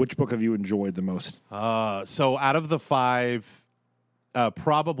book? Like, which book have you enjoyed the most? So out of the 5,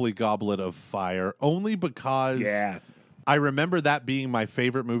 probably Goblet of Fire, only because I remember that being my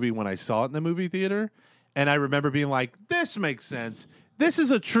favorite movie when I saw it in the movie theater. And I remember being like, this makes sense. This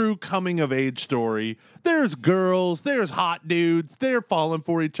is a true coming-of-age story. There's girls. There's hot dudes. They're falling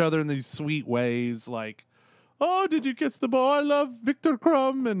for each other in these sweet ways. Like, oh, did you kiss the boy? I love Victor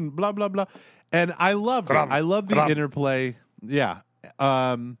Crumb and blah, blah, blah. And I love it. I love the interplay. Yeah.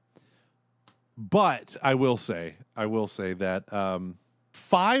 But I will say that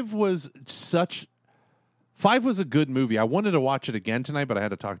 5 was a good movie. I wanted to watch it again tonight, but I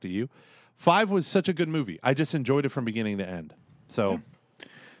had to talk to you. 5 was such a good movie. I just enjoyed it from beginning to end. So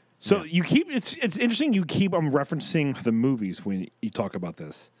you keep it's interesting. You keep referencing the movies when you talk about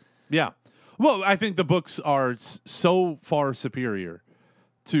this. Yeah. Well, I think the books are so far superior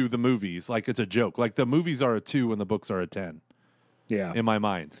to the movies. Like it's a joke. Like the movies are a 2 and the books are a 10. Yeah, in my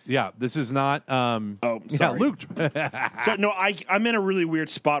mind. Yeah, this is not. Sorry. Yeah, Luke. So no, I'm in a really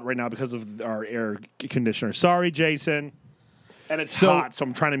weird spot right now because of our air conditioner. Sorry, Jason. And it's hot, so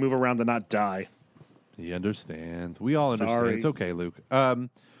I'm trying to move around to not die. He understands. We all understand. Sorry. It's okay, Luke.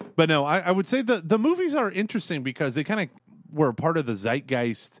 But no, I would say the movies are interesting because they kind of were part of the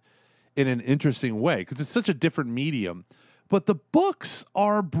zeitgeist in an interesting way because it's such a different medium. But the books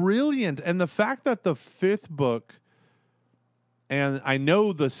are brilliant, and the fact that the 5th book, and I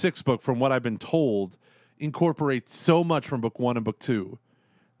know the 6th book, from what I've been told, incorporates so much from book 1 and book 2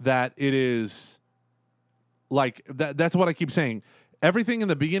 that it is like that's what I keep saying. Everything in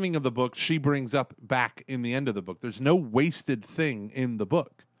the beginning of the book she brings up back in the end of the book. There's no wasted thing in the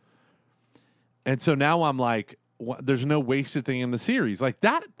book. And so now I'm like, there's no wasted thing in the series. Like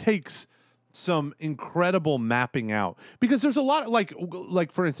that takes some incredible mapping out because there's a lot of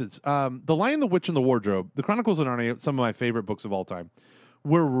like for instance, The Lion, the Witch, and the Wardrobe, the Chronicles of Narnia, some of my favorite books of all time,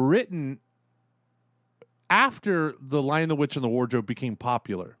 were written after The Lion, the Witch, and the Wardrobe became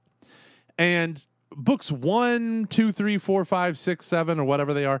popular. And books 1, 2, 3, 4, 5, 6, 7, or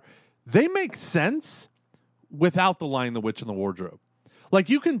whatever they are, they make sense without The Lion, the Witch, and the Wardrobe. Like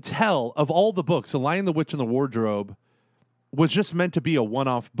you can tell of all the books, The Lion, the Witch, and the Wardrobe was just meant to be a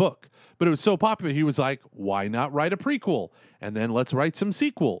one-off book. But it was so popular, he was like, why not write a prequel? And then let's write some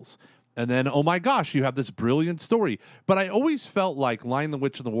sequels. And then, oh my gosh, you have this brilliant story. But I always felt like Lion, the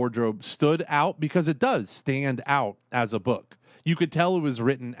Witch, and the Wardrobe stood out because it does stand out as a book. You could tell it was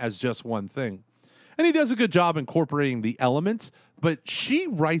written as just one thing. And he does a good job incorporating the elements, but she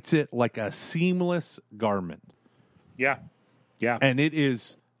writes it like a seamless garment. Yeah. Yeah. And it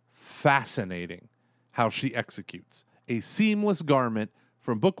is fascinating how she executes a seamless garment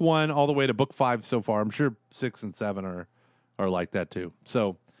from book 1 all the way to book 5 so far. I'm sure 6 and 7 are like that too.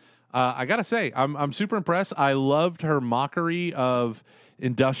 So I got to say, I'm super impressed. I loved her mockery of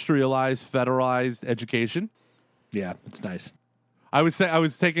industrialized, federalized education. Yeah, it's nice. I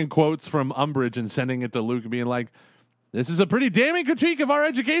was taking quotes from Umbridge and sending it to Luke and being like, this is a pretty damning critique of our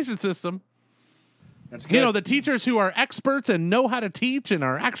education system. That's good. You know, the teachers who are experts and know how to teach and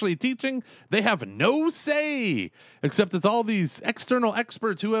are actually teaching, they have no say, except it's all these external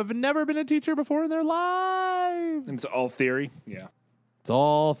experts who have never been a teacher before in their lives. It's all theory. Yeah. It's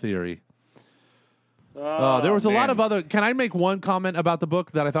all theory. There was a lot of other... Can I make one comment about the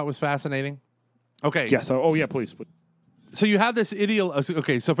book that I thought was fascinating? Okay. Yes. Oh, yeah, please. So you have this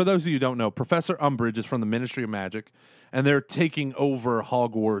Okay, so for those of you who don't know, Professor Umbridge is from the Ministry of Magic, and they're taking over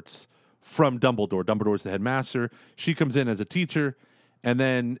Hogwarts from Dumbledore. Dumbledore's the headmaster. She comes in as a teacher, and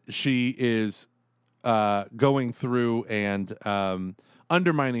then she is going through and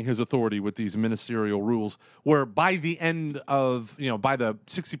undermining his authority with these ministerial rules, where by the end of, by the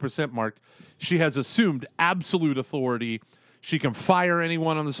 60% mark, she has assumed absolute authority. She can fire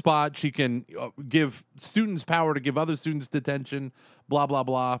anyone on the spot. She can give students power to give other students detention, blah, blah,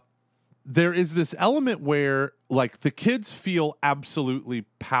 blah. There is this element where, like, the kids feel absolutely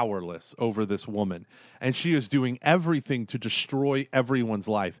powerless over this woman, and she is doing everything to destroy everyone's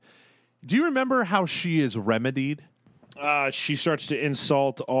life. Do you remember how she is remedied? She starts to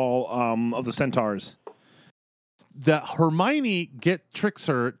insult all of the centaurs. That Hermione tricks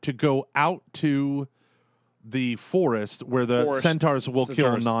her to go out to the forest where the centaurs will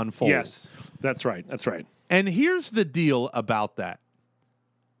kill non-foals. Yes, that's right. That's right. And here's the deal about that.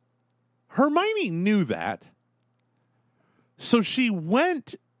 Hermione knew that, so she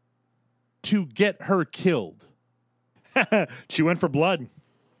went to get her killed. She went for blood.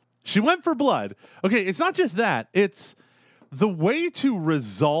 She went for blood. Okay, it's not just that. It's the way to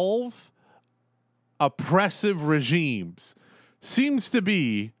resolve oppressive regimes seems to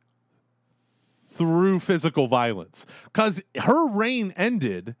be through physical violence. Because her reign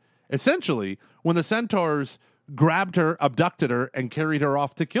ended, essentially, when the centaurs grabbed her, abducted her, and carried her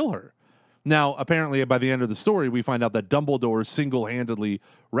off to kill her. Now, apparently, by the end of the story, we find out that Dumbledore single-handedly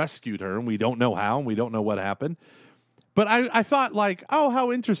rescued her, and we don't know how, and we don't know what happened. But I thought, like, oh,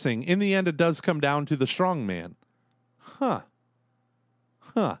 how interesting. In the end, it does come down to the strong man. Huh.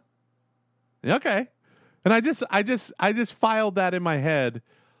 Okay. And I just filed that in my head,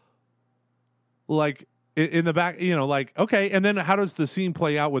 like, in the back, like, okay. And then how does the scene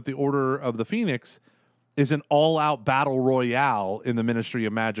play out with the Order of the Phoenix is an all-out battle royale in the Ministry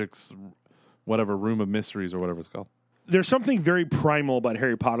of Magic's whatever Room of Mysteries or whatever it's called. There's something very primal about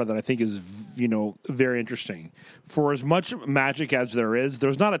Harry Potter that I think is, very interesting. For as much magic as there is,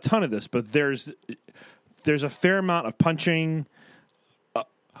 there's not a ton of this, but there's a fair amount of punching,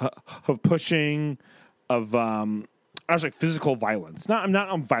 of pushing, of I was like physical violence. I'm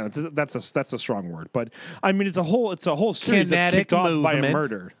not violence. That's a strong word, but I mean it's a whole series that's kicked off by a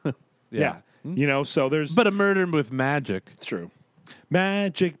murder. Yeah. So there's but a murder with magic. It's true.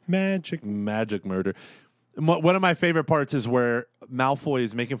 Magic murder. One of my favorite parts is where Malfoy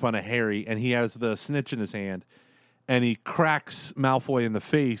is making fun of Harry, and he has the snitch in his hand, and he cracks Malfoy in the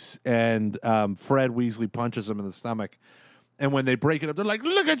face, and Fred Weasley punches him in the stomach. And when they break it up, they're like,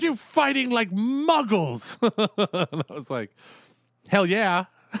 "Look at you fighting like muggles!" And I was like, "Hell yeah!"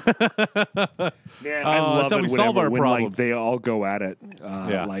 Man, I love it when like they all go at it.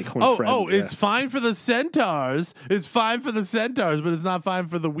 Like when Fred, it's fine for the centaurs. It's fine for the centaurs, but it's not fine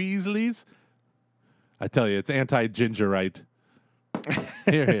for the Weasleys. I tell you, it's anti-gingerite.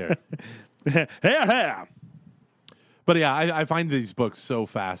 Here. Here. But yeah, I find these books so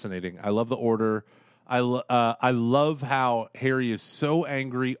fascinating. I love the Order. I love how Harry is so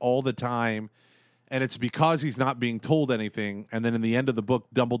angry all the time, and it's because he's not being told anything. And then in the end of the book,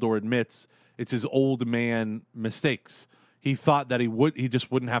 Dumbledore admits it's his old man mistakes. He thought that he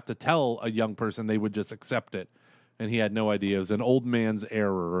just wouldn't have to tell a young person; they would just accept it, and he had no idea. It was an old man's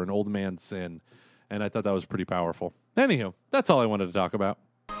error or an old man's sin. And I thought that was pretty powerful. Anywho, that's all I wanted to talk about.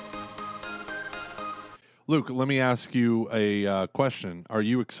 Luke, let me ask you a question. Are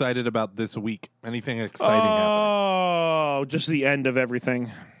you excited about this week? Anything exciting happening? Oh, just the end of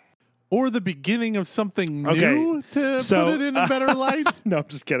everything. Or the beginning of something new to put it in a better light? No, I'm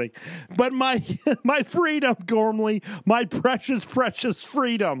just kidding. But my freedom, Gormley, my precious, precious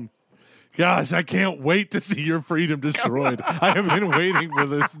freedom. Gosh, I can't wait to see your freedom destroyed. I have been waiting for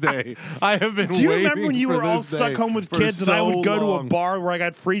this day. Do you remember when you were all stuck home with kids and I would go to a bar where I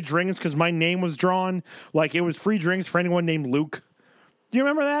got free drinks because my name was drawn? Like it was free drinks for anyone named Luke. Do you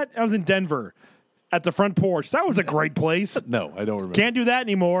remember that? I was in Denver at the front porch. That was a great place. No, I don't remember. Can't do that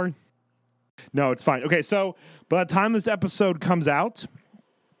anymore. No, it's fine. Okay, so by the time this episode comes out...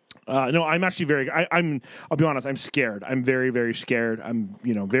 no, I'm actually I'll be honest, I'm scared. I'm very, very scared. I'm,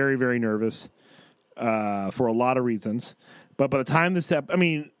 very, very nervous for a lot of reasons. But by the time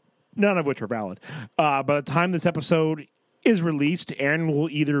none of which are valid. By the time this episode is released, Aaron will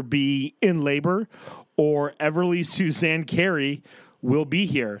either be in labor or Everly Suzanne Carey will be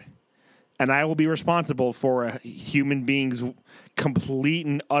here. And I will be responsible for a human being's complete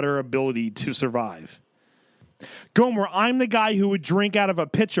and utter ability to survive. Gomer, I'm the guy who would drink out of a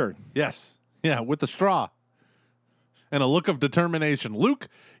pitcher. Yes. Yeah, with a straw. And a look of determination. Luke,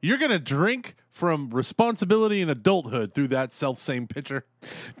 you're going to drink from responsibility and adulthood through that self-same pitcher.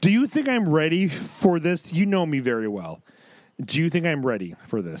 Do you think I'm ready for this? You know me very well. Do you think I'm ready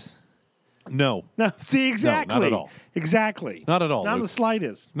for this? No. No. See, exactly. No, not at all. Exactly. Not at all. Not Luke. the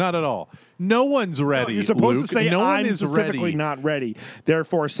slightest. Not at all. No one's ready. No, you're supposed Luke. to say no I'm one is specifically ready. not ready.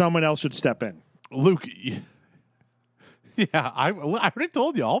 Therefore, someone else should step in. Luke... Yeah, I already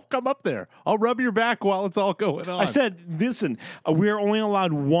told you. I'll come up there. I'll rub your back while it's all going on. I said, listen, we're only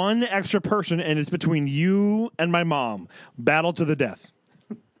allowed one extra person, and it's between you and my mom. Battle to the death.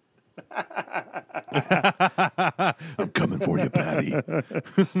 I'm coming for you, Patty.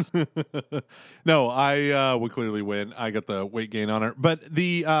 No, I would clearly win. I got the weight gain on her. But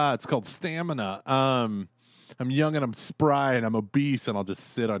it's called stamina. I'm young and I'm spry and I'm obese and I'll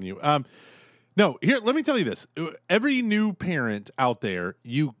just sit on you. No, here, let me tell you this. Every new parent out there,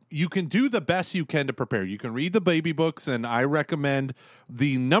 you can do the best you can to prepare. You can read the baby books, and I recommend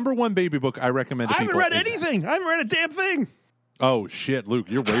the number one baby book I recommend to I people. haven't read anything. I haven't read a damn thing. Oh, shit, Luke,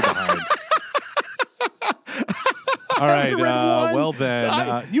 you're way behind. All right, well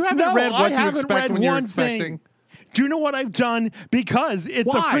then, you haven't read What to Expect When You're Expecting? Do you know what I've done? Because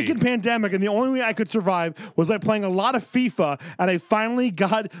it's a Why? freaking pandemic, and the only way I could survive was by playing a lot of FIFA, and I finally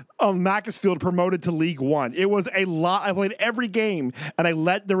got Macclesfield promoted to League One. It was a lot. I played every game, and I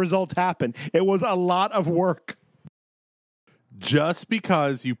let the results happen. It was a lot of work. Just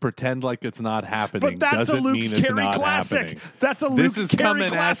because you pretend like it's not happening But that's doesn't a Luke mean it's Carey not classic. happening. That's a This Luke is Carey coming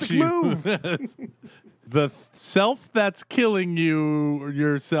classic at you. move. The self that's killing you,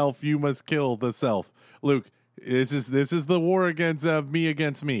 yourself, you must kill the self. Luke, this is the war against me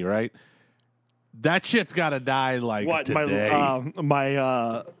against me, right? That shit's got to die like What today.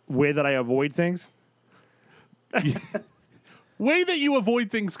 my way that I avoid things? Way that you avoid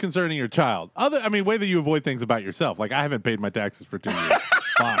things concerning your child. Way that you avoid things about yourself. Like, I haven't paid my taxes for 2 years.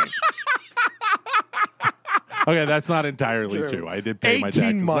 Fine. Okay, that's not entirely true. I did pay my 18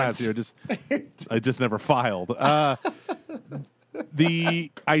 taxes months. last year. I just never filed.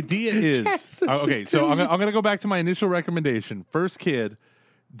 The idea is okay. So I'm going to go back to my initial recommendation. First kid,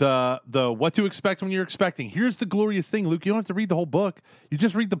 the what to expect when you're expecting. Here's the glorious thing, Luke. You don't have to read the whole book. You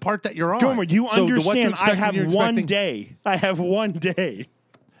just read the part that you're on. Gomer, you So the what to understand? I expect when have you're one expecting- day. I have one day.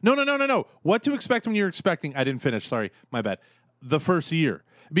 No. What to expect when you're expecting. I didn't finish. Sorry, my bad. The first year.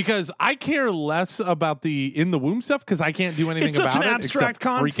 Because I care less about the in the womb stuff because I can't do anything It's about such an it abstract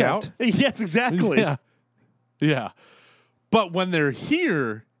except freak out. concept. Yes, exactly. Yeah. But when they're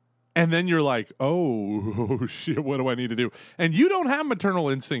here, and then you're like, oh shit, what do I need to do? And you don't have maternal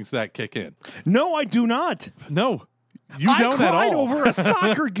instincts that kick in. No, I do not. No, you I don't at cried all. over a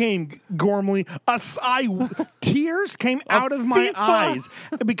soccer game, Gormley. Tears came out of my FIFA? eyes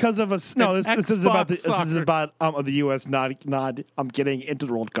because of a. No, An this is about Xbox this is soccer. about the U.S. not. I'm getting into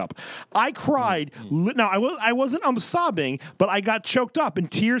the World Cup. I cried. Now I wasn't sobbing, but I got choked up and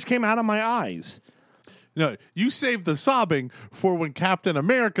tears came out of my eyes. No, you saved the sobbing for when Captain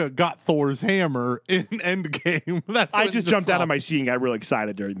America got Thor's hammer in Endgame. That's I when just the jumped out of sobbing- my seat and got really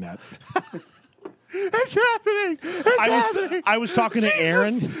excited during that. It's happening. It's happening. I was talking to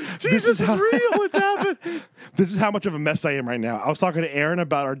Aaron. Jesus is real. It's happening. This is how much of a mess I am right now. I was talking to Aaron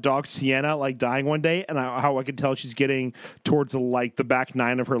about our dog Sienna dying one day, and how I could tell she's getting towards the back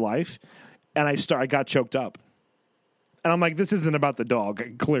nine of her life, and I got choked up, and I'm like, this isn't about the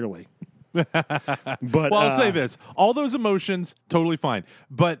dog, clearly. But Well, I'll say this: all those emotions, totally fine.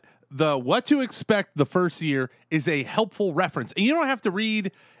 But the what to expect the first year is a helpful reference, and you don't have to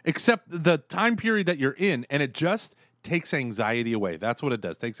read except the time period that you're in, and it just takes anxiety away. That's what it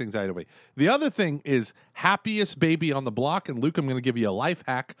does. Takes anxiety away. The other thing is happiest baby on the block. And Luke, I'm going to give you a life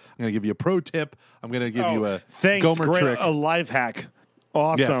hack. I'm going to give you a pro tip. I'm going to give you a thanks, Gomer great, trick. a life hack.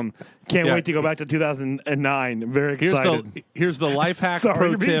 Awesome. Yes. Can't Yeah. wait to go back to 2009. I'm very excited. Here's the life hack Sorry, pro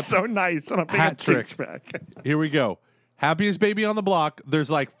you're being tip. so nice. And I'm being Hat a trick. douchebag. Here we go. Happiest baby on the block. There's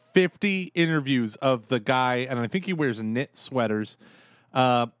like 50 interviews of the guy, and I think he wears knit sweaters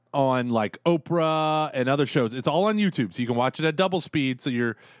on like Oprah and other shows. It's all on YouTube, so you can watch it at double speed, so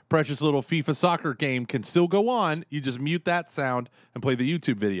your precious little FIFA soccer game can still go on. You just mute that sound and play the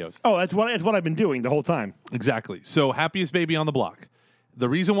YouTube videos. Oh, that's what I've been doing the whole time. Exactly. So happiest baby on the block. The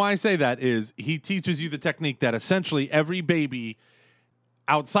reason why I say that is he teaches you the technique that essentially every baby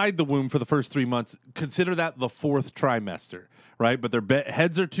outside the womb for the first 3 months, consider that the fourth trimester, right? But their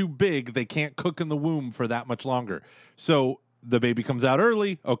heads are too big. They can't cook in the womb for that much longer. So the baby comes out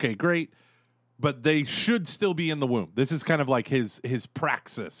early. Okay, great. But they should still be in the womb. This is kind of like his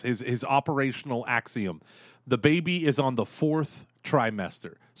praxis, his operational axiom. The baby is on the fourth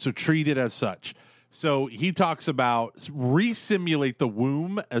trimester. So treat it as such. So he talks about re-simulate the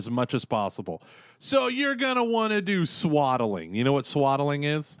womb as much as possible. So you're going to want to do swaddling. You know what swaddling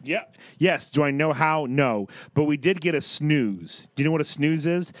is? Yeah. Yes. Do I know how? No. But we did get a snooze. Do you know what a snooze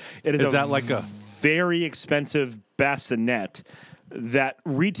is? It Is that like a very expensive bassinet that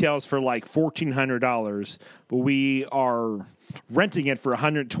retails for like $1,400, but we are renting it for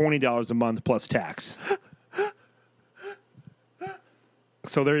 $120 a month plus tax.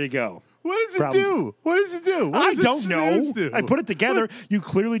 So there you go. What does it Problems. do? What does it do? What I does a don't know. snooze do? I put it together. You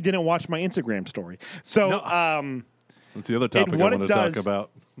clearly didn't watch my Instagram story. So, That's the other topic I what want it to talk does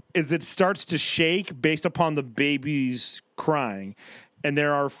about. is it starts to shake based upon the baby's crying. And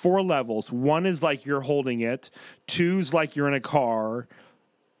there are 4 levels. 1 is like you're holding it. 2 is like you're in a car.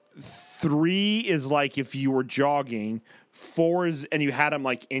 3 is like if you were jogging. 4 is, and you had them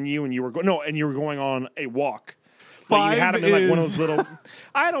like in you, and you were and you were going on a walk. 5 you had them in like one of those little.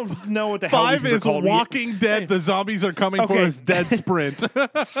 I don't know what the hell. 5 these are is called. Walking Dead. The zombies are coming for Okay. us. Dead sprint.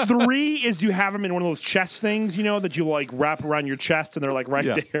 3 is you have them in one of those chest things, that you like wrap around your chest, and they're like right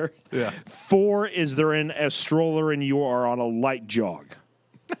Yeah. there. Yeah. 4 is they're in a stroller, and you are on a light jog,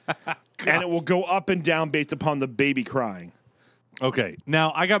 and it will go up and down based upon the baby crying. Okay,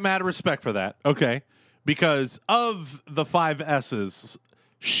 now I got mad respect for that. Okay, because of the 5 S's,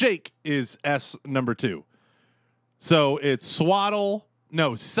 shake is S number 2. So it's swaddle,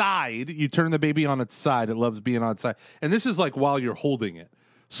 no, side. You turn the baby on its side. It loves being on its side. And this is like while you're holding it.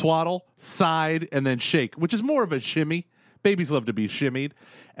 Swaddle, side, and then shake, which is more of a shimmy. Babies love to be shimmied.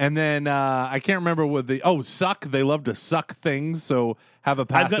 And then I can't remember what suck. They love to suck things. So have a I've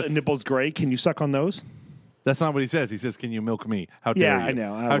passive. got nipples gray. Can you suck on those? That's not what he says. He says, "Can you milk me?" How dare Yeah, you? I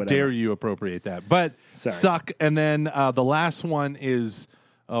know. How Whatever. dare you appropriate that? But Sorry. suck, and then the last one is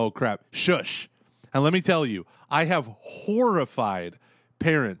shush. And let me tell you, I have horrified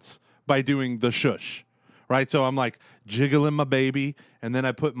parents by doing the shush. Right, so I'm like jiggling my baby, and then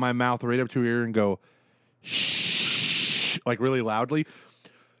I put my mouth right up to her ear and go shh, like really loudly,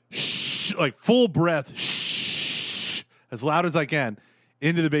 shh, like full breath, shh, as loud as I can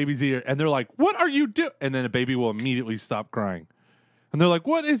into the baby's ear, and they're like, "What are you doing?" And then the baby will immediately stop crying, and they're like,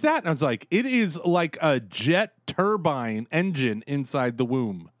 "What is that?" And I was like, "It is like a jet turbine engine inside the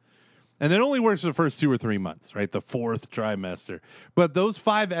womb." And it only works for the first 2 or 3 months, right? The 4th trimester. But those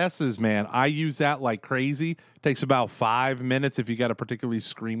 5 S's, man, I use that like crazy. Takes about 5 minutes if you got a particularly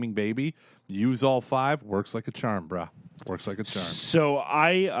screaming baby. Use all 5. Works like a charm, bruh. Works like a charm. So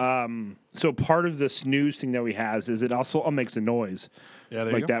so part of the snooze thing that we has is it also makes a noise. Yeah,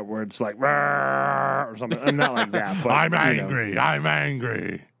 there like you go. that where it's like "Rrrr," or something. I'm not like that, but I'm you know. angry. I'm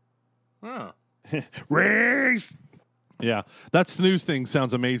angry. Huh. Race. Yeah, that snooze thing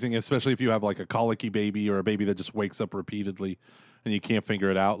sounds amazing, especially if you have like a colicky baby or a baby that just wakes up repeatedly and you can't figure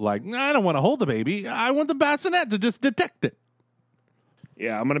it out. Like, I don't want to hold the baby. I want the bassinet to just detect it.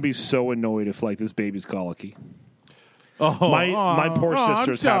 Yeah, I'm gonna be so annoyed if like this baby's colicky. Oh, My poor I'm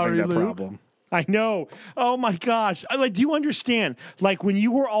sister's sorry, having that Luke. problem. I know. Oh my gosh. Do you understand? Like when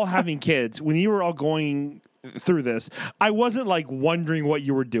you were all having kids, when you were all going through this, I wasn't like wondering what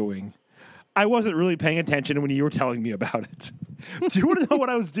you were doing. I wasn't really paying attention when you were telling me about it. Do you want to know what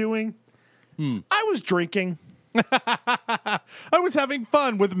I was doing? I was drinking. I was having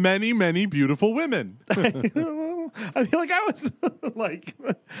fun with many, many beautiful women. I feel like I was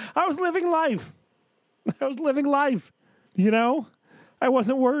I was living life. I was living life. I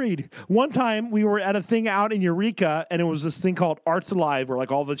wasn't worried. One time we were at a thing out in Eureka, and it was this thing called Arts Alive, where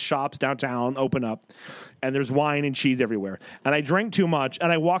like all the shops downtown open up, and there's wine and cheese everywhere. And I drank too much,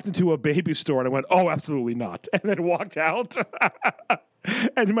 and I walked into a baby store, and I went, "Oh, absolutely not!" And then walked out.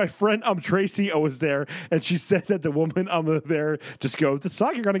 And my friend Tracy was there, and she said that the woman there just goes, "It's not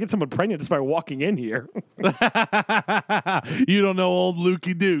like you're going to get someone pregnant just by walking in here." You don't know old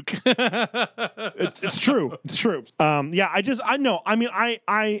Lukey Duke. It's true. It's true. I know. I mean,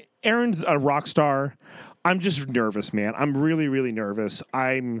 Erin's a rock star. I'm just nervous, man. I'm really, really nervous.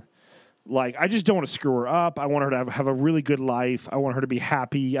 I'm like, I just don't want to screw her up. I want her to have a really good life. I want her to be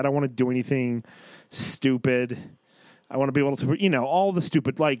happy. I don't want to do anything stupid. I want to be able to, all the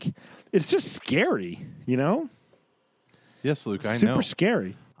stupid, it's just scary, Yes, Luke, I know. Super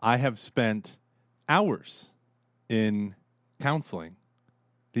scary. I have spent hours in counseling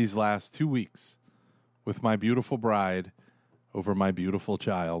these last 2 weeks with my beautiful bride over my beautiful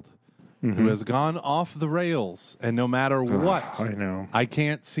child who has gone off the rails. And no matter what, I know. I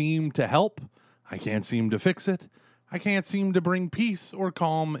can't seem to help. I can't seem to fix it. I can't seem to bring peace or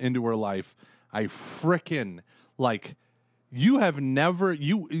calm into her life. I frickin' you have never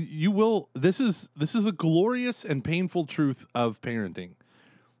you will this is a glorious and painful truth of parenting.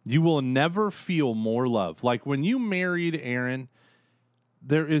 You will never feel more love. Like when you married Erin,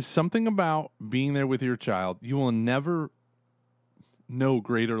 there is something about being there with your child. You will never know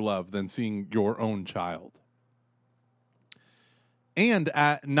greater love than seeing your own child. And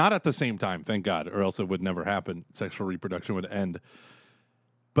not at the same time, thank God, or else it would never happen. Sexual reproduction would end.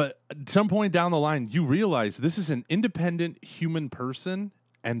 But at some point down the line, you realize this is an independent human person,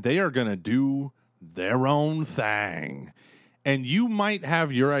 and they are going to do their own thing. And you might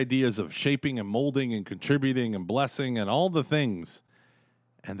have your ideas of shaping and molding and contributing and blessing and all the things,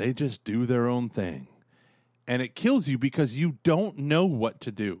 and they just do their own thing. And it kills you because you don't know what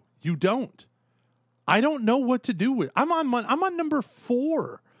to do. You don't. I don't know what to do with. I'm on number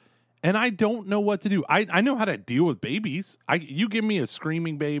 4. And I don't know what to do. I know how to deal with babies. You give me a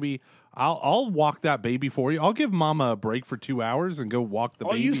screaming baby, I'll walk that baby for you. I'll give Mama a break for 2 hours and go walk the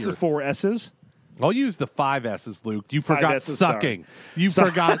I'll baby. use the 4 S's. I'll use the 5 S's, Luke. You forgot S's, sucking. You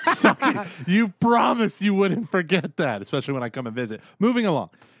forgot sucking. You promised you wouldn't forget that, especially when I come and visit. Moving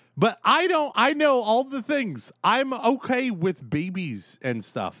along. But I know all the things. I'm okay with babies and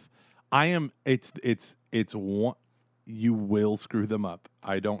stuff. It's one, you will screw them up.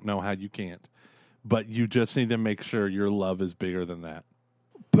 I don't know how you can't. But you just need to make sure your love is bigger than that.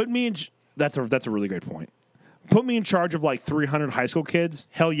 Put me in. That's a really great point. Put me in charge of like 300 high school kids.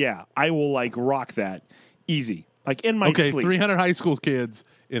 Hell yeah, I will like rock that easy. Like in my sleep. 300 high school kids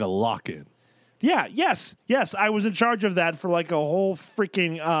in a lock-in. Yeah, yes. I was in charge of that for like a whole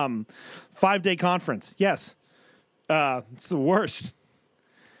freaking 5-day conference. Yes, it's the worst.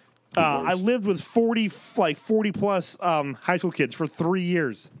 I lived with 40 plus high school kids for 3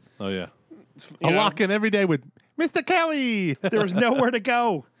 years. Oh yeah, You know? lock-in every day with Mr. Kelly. There was nowhere to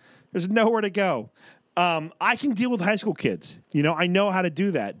go. There's nowhere to go. I can deal with high school kids. You know, I know how to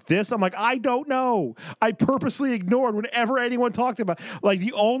do that. This, I'm like, I don't know. I purposely ignored whenever anyone talked about. Like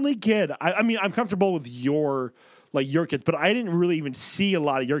the only kid. I mean, I'm comfortable with your kids, but I didn't really even see a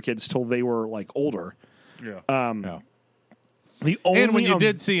lot of your kids till they were like older. Yeah. The only, And when you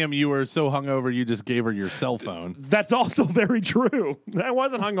did see him, you were so hungover you just gave her your cell phone. That's also very true. I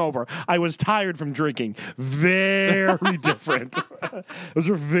wasn't hungover. I was tired from drinking. Very different. Those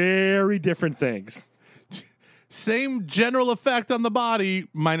are very different things. Same general effect on the body,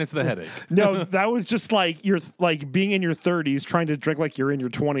 minus the headache. No, that was just like you're like being in your 30s, trying to drink like you're in your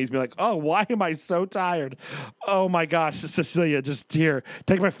 20s. Be like, oh, why am I so tired? Oh my gosh, Cecilia, just here,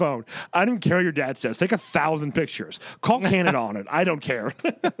 take my phone. I don't care what your dad says. Take 1,000 pictures. Call Canada on it. I don't care.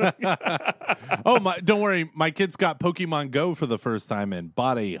 Oh my! Don't worry, my kids got Pokemon Go for the first time and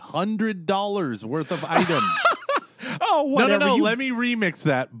bought $100 worth of items. Oh, whatever. No. Let me remix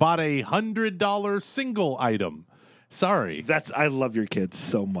that. Bought $100 single item. Sorry. I love your kids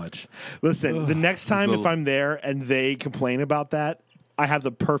so much. Listen, the next time if I'm there and they complain about that, I have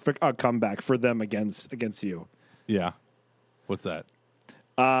the perfect comeback for them against you. Yeah. What's that?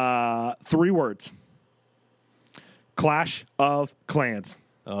 3 words. Clash of Clans.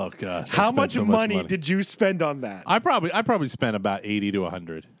 Oh gosh. I How spent much so money did you spend on that? I probably spent about 80 to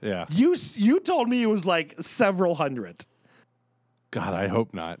 100. Yeah. You told me it was like several hundred. God, I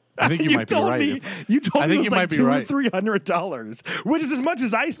hope not. I think you might be right. You told I me think it was you like might be $200 right. or $300, which is as much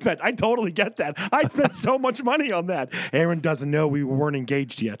as I spent. I totally get that. I spent so much money on that. Aaron doesn't know we weren't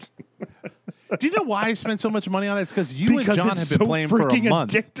engaged yet. Do you know why I spent so much money on it? It's because you and John it's have been so playing for a freaking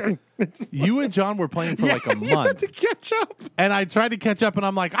month. Addicting. You and John were playing for like a You had month. to catch up. And I tried to catch up, and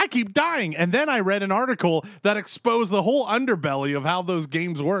I'm like, I keep dying. And then I read an article that exposed the whole underbelly of how those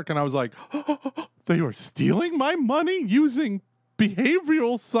games work. And I was like, oh, they were stealing my money using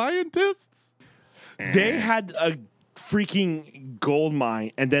behavioral scientists? They had a freaking gold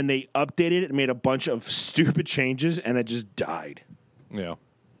mine, and then they updated it and made a bunch of stupid changes, and it just died. Yeah.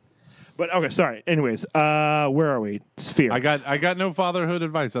 But okay, sorry. Anyways, where are we? Sphere. I got no fatherhood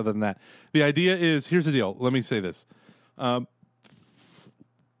advice other than that. The idea is, here's the deal. Let me say this. No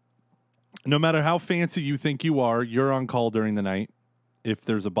matter how fancy you think you are, you're on call during the night if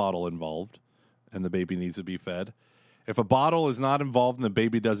there's a bottle involved and the baby needs to be fed. If a bottle is not involved and the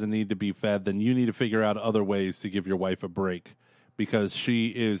baby doesn't need to be fed, then you need to figure out other ways to give your wife a break because she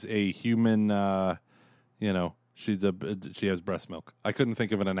is a human, she has breast milk. I couldn't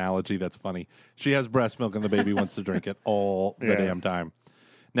think of an analogy that's funny. She has breast milk and the baby wants to drink it all the damn time.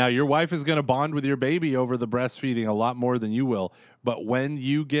 Now, your wife is going to bond with your baby over the breastfeeding a lot more than you will. But when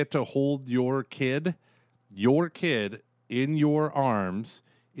you get to hold your kid in your arms,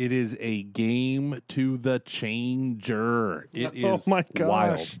 it is a game to the changer. It is my gosh.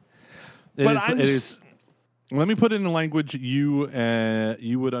 wild. But It is. Let me put it in a language you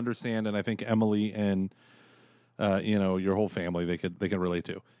would understand, and I think Emily and your whole family they can relate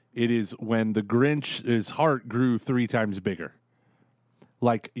to. It is when the Grinch's heart grew 3 times bigger.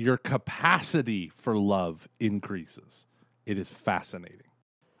 Like your capacity for love increases. It is fascinating.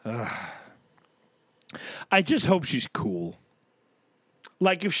 I just hope she's cool.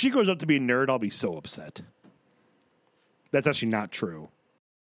 Like, if she grows up to be a nerd, I'll be so upset. That's actually not true.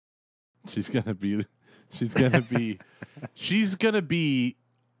 She's gonna be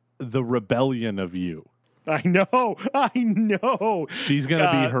the rebellion of you. I know. She's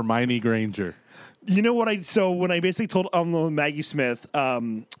gonna be Hermione Granger. You know what when I basically told Maggie Smith,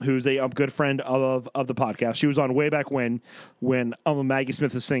 who's a good friend of the podcast, she was on way back when Maggie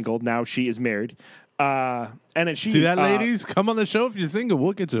Smith is single. Now she is married. And then she See that, ladies? Come on the show if you're single.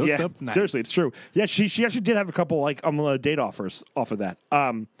 We'll get you hooked up. Nice. Seriously, it's true. Yeah, she actually did have a couple date offers off of that.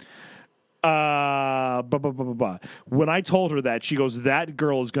 When I told her that, she goes, "That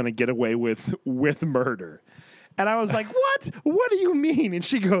girl is going to get away with murder." And I was like, "What? What do you mean?" And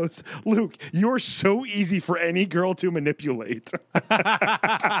she goes, "Luke, you're so easy for any girl to manipulate."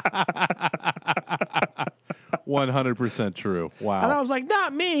 100% true. Wow. And I was like,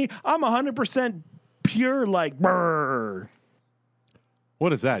 "Not me. I'm 100% pure, like brr."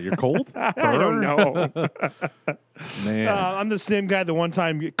 What is that? You're cold? I don't know. Man. I'm the same guy that one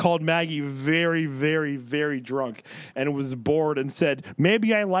time called Maggie very, very, very drunk and was bored and said,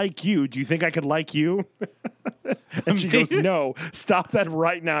 "Maybe I like you. Do you think I could like you?" And she goes, "No, stop that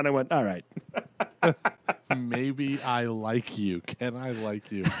right now." And I went, "All right." Maybe I like you. Can I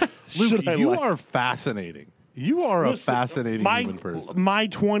like you? Luke, I you like- are fascinating. You are a fascinating human person. My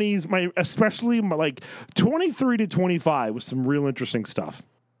 20s, especially like 23 to 25 was some real interesting stuff.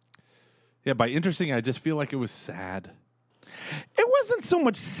 Yeah, by interesting, I just feel like it was sad. It wasn't so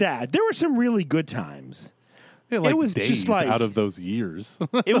much sad. There were some really good times. Yeah, like It was days just like- out of those years.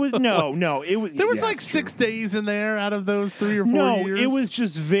 It was no. It was There was yeah, like it's 6 true. days in there out of those 3 or 4 No, years. it was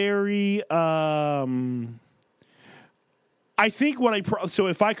just very. I think so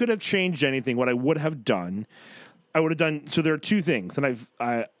if I could have changed anything, what I would have done, I would have done. So there are two things, and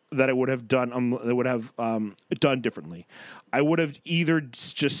that I would have done. That would have done differently. I would have either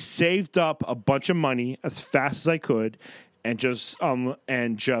just saved up a bunch of money as fast as I could, and just moved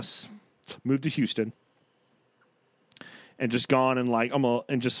to Houston, and just gone and got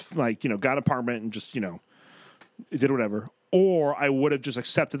an apartment and just did whatever. Or I would have just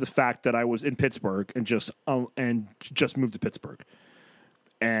accepted the fact that I was in Pittsburgh and just moved to Pittsburgh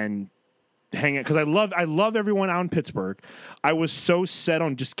and hang it because I love everyone out in Pittsburgh. I was so set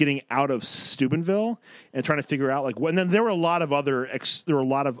on just getting out of Steubenville and trying to figure out and then there were a lot of other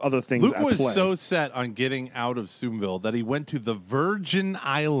things. Luke at was play. so set on getting out of Steubenville that he went to the Virgin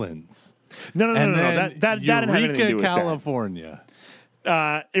Islands. No. And then That didn't have anything to do with California.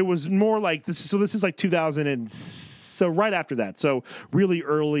 that. It was more like this. So this is like 2000 and so right after that. So really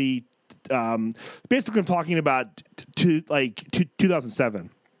early. Basically, I'm talking about 2007.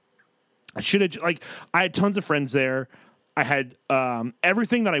 I should have I had tons of friends there. I had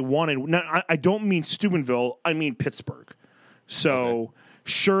everything that I wanted. Now, I don't mean Steubenville. I mean Pittsburgh. So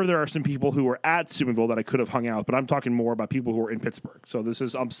sure, there are some people who were at Steubenville that I could have hung out, but I'm talking more about people who were in Pittsburgh. So this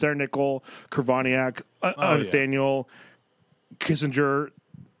is Sarah Nickel, Kervaniak, Nathaniel, Kissinger,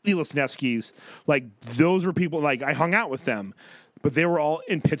 Elis Nevsky's. Those were people I hung out with them. But they were all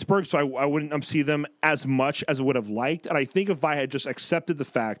in Pittsburgh, so I wouldn't see them as much as I would have liked. And I think if I had just accepted the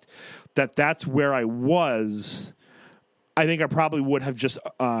fact that that's where I was, I think I probably would have just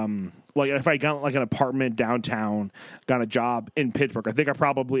if I got an apartment downtown, got a job in Pittsburgh. I think I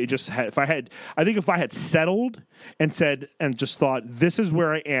probably just had. If I had settled and said and just thought this is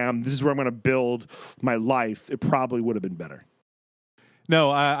where I am, this is where I'm going to build my life, it probably would have been better. No,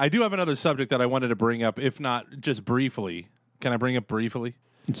 I do have another subject that I wanted to bring up, if not just briefly. Can I bring up briefly?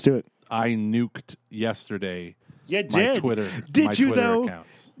 Let's do it. I nuked yesterday. You my did. Twitter. Did my you Twitter though?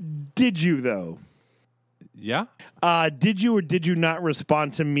 Accounts. Did you though? Yeah. Did you or did you not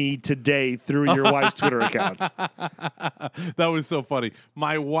respond to me today through your wife's Twitter account? That was so funny.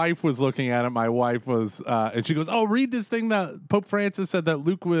 My wife was looking at it. My wife was, and she goes, "Oh, read this thing that Pope Francis said that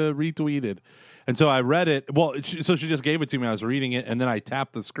Luke retweeted." And so I read it. Well, so she just gave it to me. I was reading it, and then I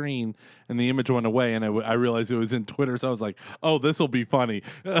tapped the screen, and the image went away, and I realized it was in Twitter. So I was like, "Oh, this will be funny."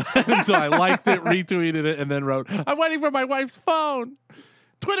 And so I liked it, retweeted it, and then wrote, "I'm waiting for my wife's phone.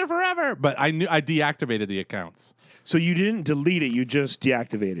 Twitter forever." But I deactivated the accounts. So you didn't delete it; you just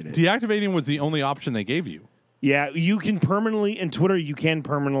deactivated it. Deactivating was the only option they gave you. Yeah, you can permanently in Twitter. You can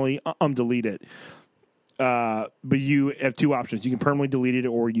permanently delete it. But you have two options. You can permanently delete it,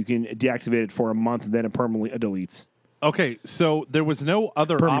 or you can deactivate it for a month, and then it permanently deletes. Okay, so there was no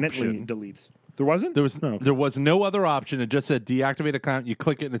other Permanently option. deletes. There wasn't? There was Oh, okay. there was no other option. It just said deactivate account. You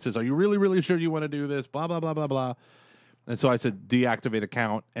click it, and it says, "Are you really, really sure you want to do this?" Blah blah blah blah blah. And so I said deactivate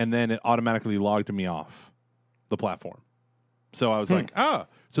account, and then it automatically logged me off the platform. So I was like, oh.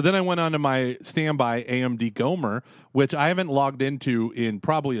 So then I went on to my standby AMD Gomer, which I haven't logged into in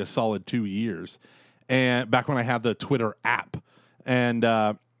probably a solid 2 years. And back when I had the Twitter app, and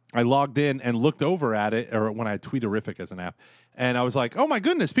I logged in and looked over at it, or when I had Tweeterific as an app, and I was like, "Oh my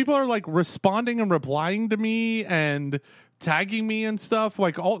goodness, people are responding and replying to me and tagging me and stuff,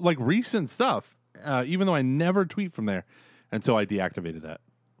 all recent stuff, even though I never tweet from there." And so I deactivated that.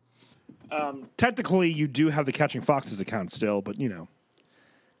 Technically, you do have the Catching Foxes account still, but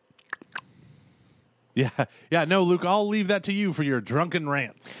Yeah, no, Luke, I'll leave that to you for your drunken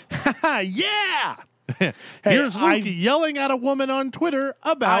rants. yeah. Here's Luke I- yelling at a woman on Twitter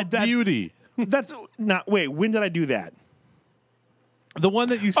about beauty. That's not. Wait, when did I do that? The one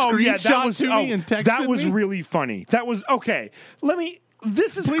that you Oh yeah, screenshot that was to me and texted that was me? really funny. That was okay. Let me.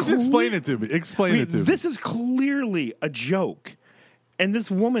 This is Please explain it to me. Explain it to me. This is clearly a joke, and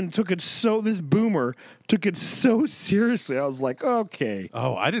this woman took it so. This boomer took it so seriously. I was like, okay.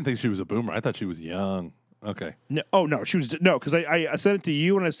 Oh, I didn't think she was a boomer. I thought she was young. Okay. No, oh no, she was no because I sent it to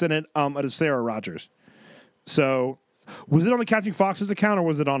you and I sent it to Sarah Rogers. So was it on the Catching Foxes account or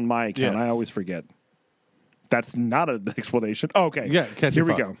was it on my account? Yes. I always forget. That's not an explanation. Oh, okay. Yeah, Catching Here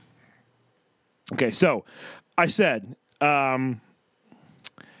we Foxes. go. Okay, so I said,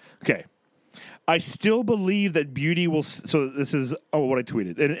 okay, I still believe that beauty will. So this is what I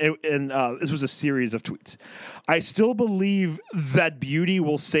tweeted, and this was a series of tweets. I still believe that beauty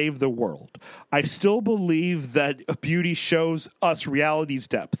will save the world. I still believe that beauty shows us reality's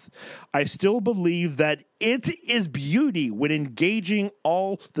depth. I still believe that it is beauty when engaging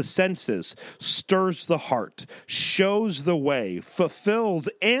all the senses, stirs the heart, shows the way, fulfills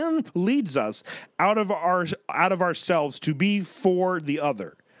and leads us out of ourselves to be for the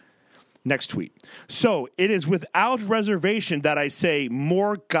other. Next tweet. So it is without reservation that I say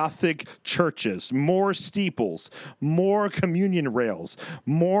more Gothic churches, more steeples, more communion rails,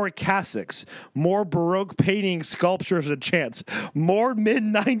 more cassocks, more Baroque painting, sculptures, and chants, more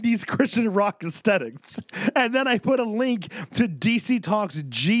mid-90s Christian rock aesthetics. And then I put a link to DC Talk's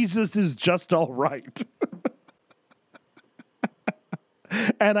Jesus is Just All Right.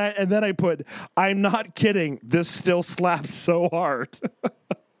 And then I put, I'm not kidding, this still slaps so hard.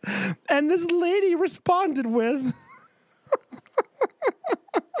 And this lady responded with,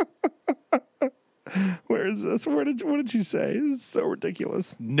 where is this? What did she say? This is so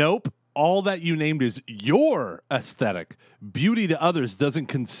ridiculous. Nope. All that you named is your aesthetic. Beauty to others doesn't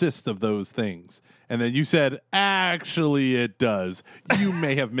consist of those things. And then you said, actually, it does. You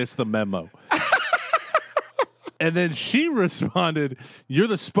may have missed the memo. And then she responded, you're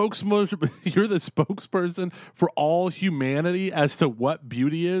the spokesperson for all humanity as to what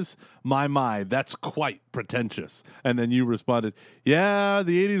beauty is? My, that's quite pretentious. And then you responded, yeah,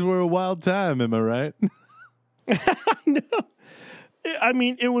 the 80s were a wild time, am I right? No. I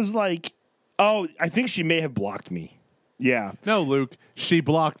mean, it was like, oh, I think she may have blocked me. Yeah. No, Luke, she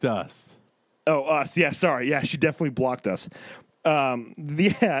blocked us. Oh, us. Yeah, sorry. Yeah, she definitely blocked us. And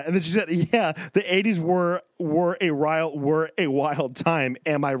then she said, "Yeah, the '80s were a wild time.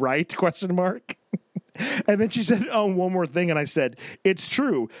 Am I right?" Question mark. And then she said, "Oh, one more thing." And I said, "It's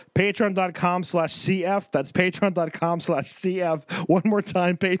true. Patreon.com/CF. That's Patreon.com/CF. One more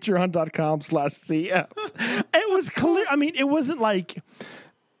time. Patreon.com/CF." It was clear. I mean, it wasn't like.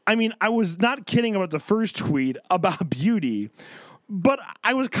 I mean, I was not kidding about the first tweet about beauty. But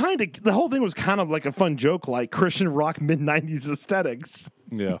I was the whole thing was kind of like a fun joke, like Christian rock mid-90s aesthetics.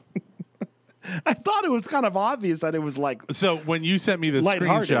 Yeah. I thought it was kind of obvious that it was like. So when you sent me the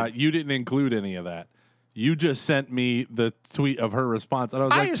Lighthearted. screenshot, you didn't include any of that. You just sent me the tweet of her response. And I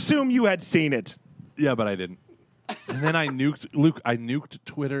was I like, assume you had seen it. yeah, but I didn't. And then I nuked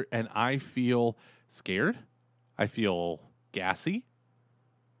Twitter, and I feel scared. I feel gassy.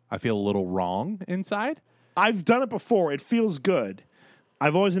 I feel a little wrong inside. I've done it before. It feels good.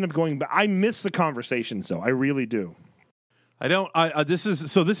 I've always ended up going back. I miss the conversations, though. I really do. I don't. This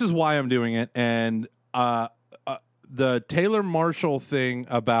is why I'm doing it. And the Taylor Marshall thing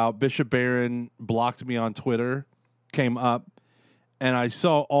about Bishop Barron blocked me on Twitter came up, and I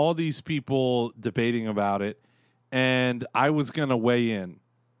saw all these people debating about it, and I was going to weigh in.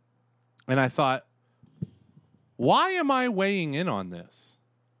 And I thought, why am I weighing in on this?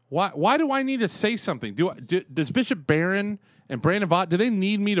 Why do I need to say something? Does Bishop Barron and Brandon Vaught, do they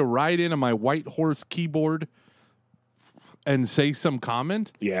need me to ride in on my White Horse keyboard and say some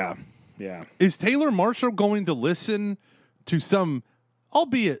comment? Yeah. Is Taylor Marshall going to listen to some,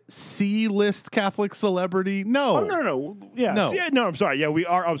 albeit C-list Catholic celebrity? No. Oh, no. Yeah. No. No, I'm sorry. Yeah, we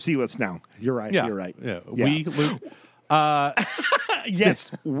are on C-list now. You're right. Yeah. You're right. Yeah. Yeah. We, Luke.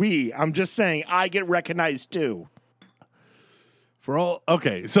 Yes, we. I'm just saying I get recognized, too. For all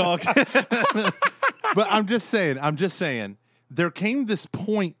okay, so but I'm just saying, there came this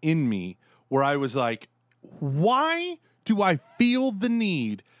point in me where I was like, why do I feel the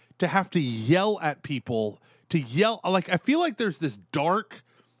need to have to yell at people, like I feel like there's this dark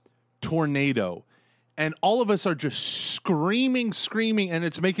tornado and all of us are just screaming, and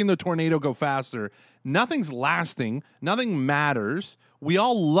it's making the tornado go faster. Nothing's lasting. Nothing matters. We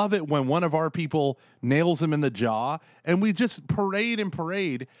all love it when one of our people nails him in the jaw, and we just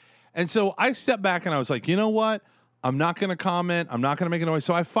parade. And so I stepped back and I was like, you know what? I'm not going to comment. I'm not going to make a noise.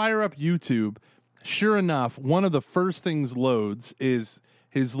 So I fire up YouTube sure enough, one of the first things loads is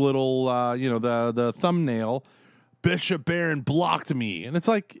his little, the thumbnail. Bishop Barron blocked me, and it's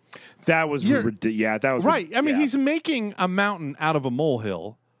like that was that was right. I mean, he's making a mountain out of a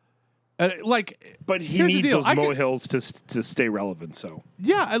molehill. But he needs those molehills to stay relevant. So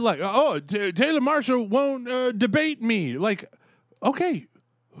yeah, Taylor Marshall won't debate me. Like, okay,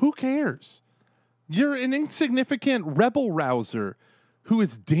 who cares? You're an insignificant rebel rouser who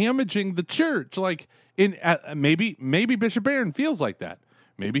is damaging the church. Like, maybe Bishop Barron feels like that.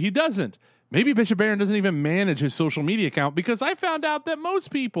 Maybe he doesn't. Maybe Bishop Barron doesn't even manage his social media account, because I found out that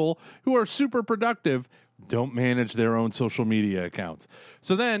most people who are super productive don't manage their own social media accounts.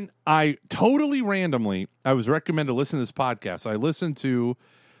 So then I totally randomly, I was recommended to listen to this podcast. I listened to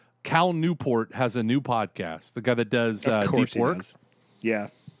Cal Newport has a new podcast, the guy that does Deep Work. Yeah.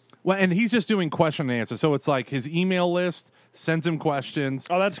 Well, and he's just doing question and answer. So it's like his email list sends him questions.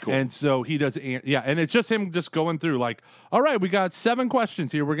 Oh, that's cool. And so he does, and it's just him just going through like, all right, we got 7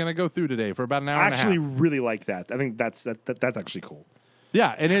 questions here we're going to go through today for about an hour and a half. I actually really like that. I think that's actually cool.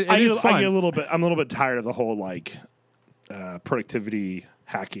 Yeah, and it is fun. I'm a little bit tired of the whole like productivity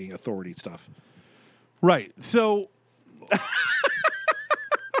hacking authority stuff. Right. So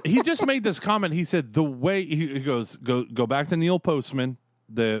he just made this comment. He said the way he goes, go back to Neil Postman.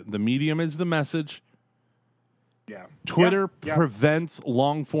 The medium is the message. Yeah. Twitter prevents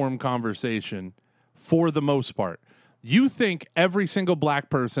long form conversation for the most part. You think every single black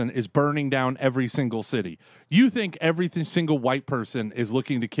person is burning down every single city. You think every single white person is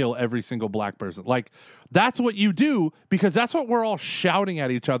looking to kill every single black person. Like, that's what you do, because that's what we're all shouting at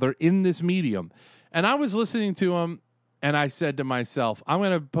each other in this medium. And I was listening to him, and I said to myself, I'm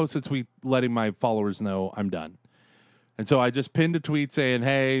going to post a tweet letting my followers know I'm done. And so I just pinned a tweet saying,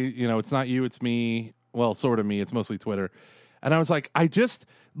 hey, it's not you, it's me. Well, sort of me. It's mostly Twitter. And I was like, I just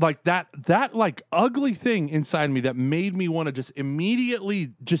like that like ugly thing inside me that made me want to just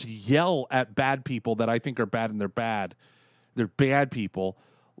immediately just yell at bad people that I think are bad, and they're bad. They're bad people.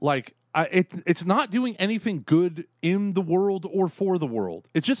 Like, it's not doing anything good in the world or for the world.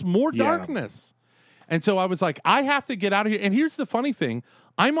 It's just more darkness. And so I was like, I have to get out of here. And here's the funny thing.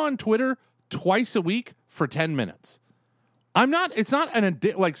 I'm on Twitter twice a week for 10 minutes. It's not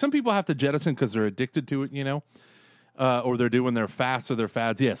like some people have to jettison because they're addicted to it, or they're doing their fasts or their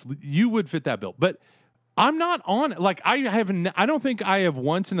fads. Yes, you would fit that bill. But I'm not on it. Like, I don't think I have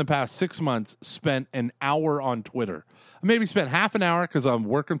once in the past 6 months spent an hour on Twitter. I maybe spent half an hour because I'm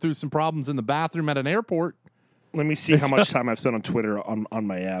working through some problems in the bathroom at an airport. Let me see how much time I've spent on Twitter on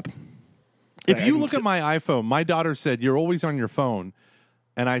my app. If you look at my iPhone, my daughter said, you're always on your phone.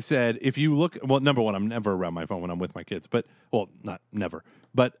 And I said, if you look, well, number one, I'm never around my phone when I'm with my kids, not never.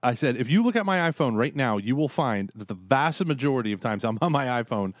 But I said, if you look at my iPhone right now, you will find that the vast majority of times I'm on my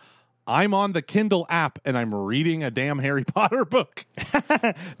iPhone, I'm on the Kindle app and I'm reading a damn Harry Potter book.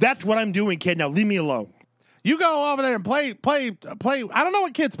 That's what I'm doing, kid. Now leave me alone. You go over there and play. I don't know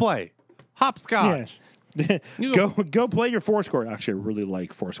what kids play. Hopscotch. Yeah. Go play your Foursquare. Actually, I really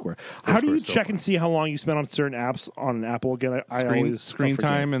like Foursquare. How do you check and see how long you spend on certain apps on Apple again? I always screen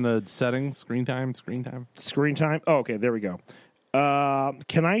time in the settings. Screen time. Screen time. Oh, okay, there we go.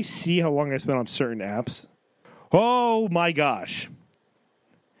 Can I see how long I spent on certain apps? Oh my gosh!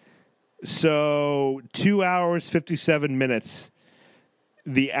 So 2 hours 57 minutes.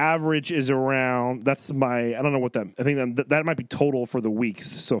 The average is around. I don't know what that. I think that might be total for the weeks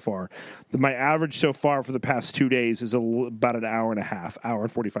so far. My average so far for the past 2 days is about an hour and a half, hour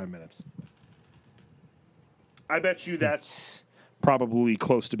and 45 minutes. I bet you that's probably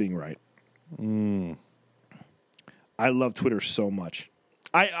close to being right. I love Twitter so much.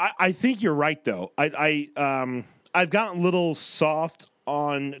 I think you're right though. I've gotten a little soft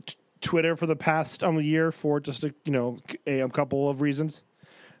on Twitter for the past year for just a couple of reasons.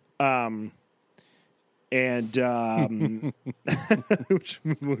 Which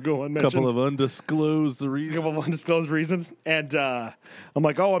we'll go unmentioned. Couple of undisclosed reasons. And I'm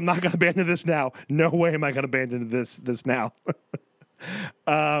like, I'm not going to abandon this now. No way am I going to abandon this now.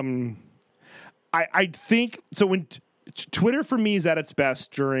 I think so. When Twitter for me is at its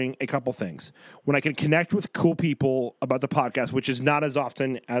best during a couple things. When I can connect with cool people about the podcast, which is not as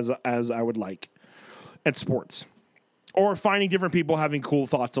often as I would like, and sports. Or finding different people having cool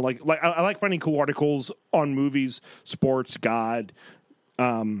thoughts. So I like finding cool articles on movies, sports, God.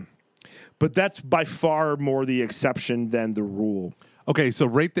 But that's by far more the exception than the rule. Okay, so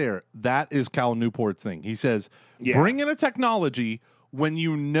right there, that is Cal Newport's thing. He says, bring in a technology when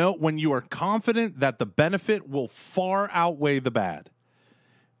you are confident that the benefit will far outweigh the bad.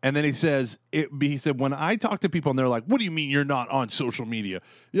 And then he says, he said, when I talk to people and they're like, what do you mean you're not on social media?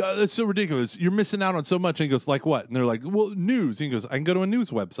 Yeah, that's so ridiculous. You're missing out on so much. And he goes, like what? And they're like, well, news. And he goes, I can go to a news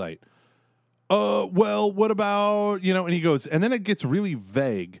website. Well, what about, and he goes, and then it gets really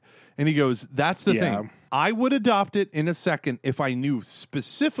vague. And he goes, that's the thing. I would adopt it in a second if I knew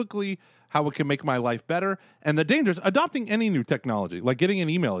specifically how it can make my life better. And the dangers, adopting any new technology, like getting an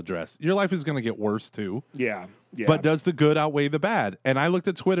email address, your life is going to get worse too. Yeah. But does the good outweigh the bad? And I looked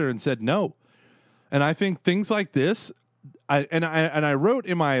at Twitter and said no. And I think things like this, I wrote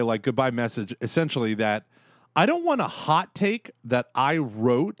in my like goodbye message essentially that I don't want a hot take that I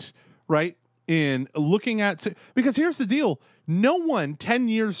wrote, right, in looking at, because here's the deal. No one 10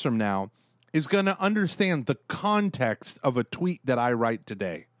 years from now is going to understand the context of a tweet that I write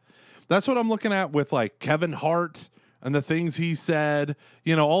today. That's what I'm looking at with like Kevin Hart and the things he said,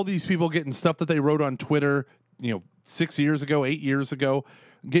 all these people getting stuff that they wrote on Twitter, 6 years ago, 8 years ago,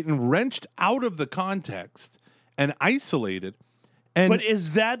 getting wrenched out of the context and isolated. But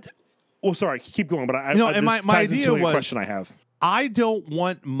is that, well, sorry, keep going, but my idea was, question I have. I don't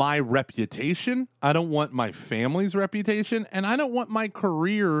want my reputation, I don't want my family's reputation, and I don't want my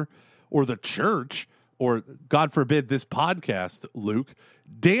career or the church or, God forbid, this podcast, Luke,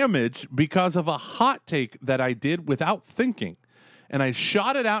 damaged because of a hot take that I did without thinking. And I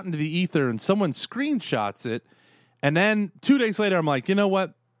shot it out into the ether and someone screenshots it. And then 2 days later, I'm like, you know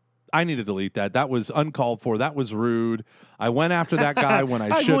what? I need to delete that. That was uncalled for. That was rude. I went after that guy when I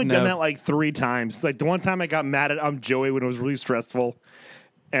shouldn't have. I've only done that like 3 times. Like the one time I got mad at Joey when it was really stressful.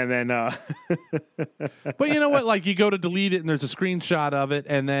 And then, but you know what? Like you go to delete it and there's a screenshot of it.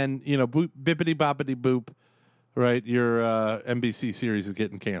 And then, boop, bippity boppity boop, right? Your NBC series is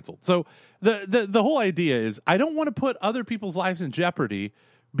getting canceled. So the whole idea is I don't want to put other people's lives in jeopardy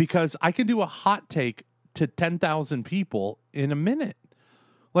because I can do a hot take to 10,000 people in a minute.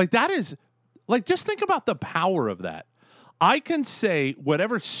 Like that is, like, just think about the power of that. I can say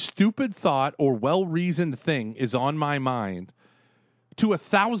whatever stupid thought or well-reasoned thing is on my mind to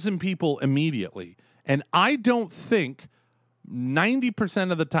 1,000 people immediately. And I don't think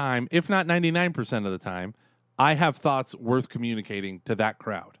 90% of the time, if not 99% of the time, I have thoughts worth communicating to that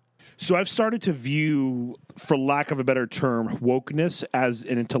crowd. So I've started to view, for lack of a better term, wokeness as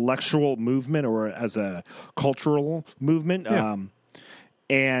an intellectual movement or as a cultural movement. Yeah.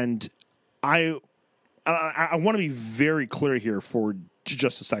 And I want to be very clear here for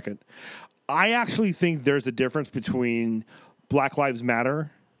just a second. I actually think there's a difference between Black Lives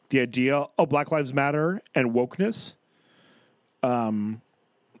Matter, the idea of Black Lives Matter, and wokeness.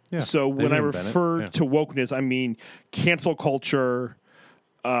 So when I refer to wokeness, I mean cancel culture,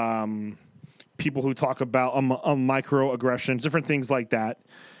 people who talk about microaggressions, different things like that.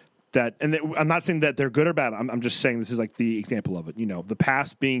 I'm not saying that they're good or bad. I'm just saying this is like the example of it. The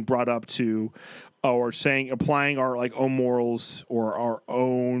past being brought up to, or applying our like own morals or our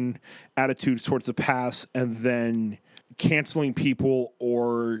own attitudes towards the past, and then canceling people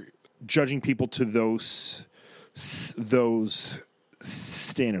or judging people to those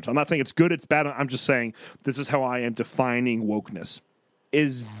standards. I'm not saying it's good, it's bad. I'm just saying this is how I am defining wokeness.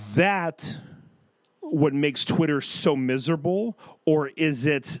 Is that what makes Twitter so miserable, or is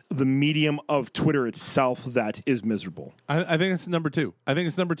it the medium of Twitter itself that is miserable? I think it's number 2. I think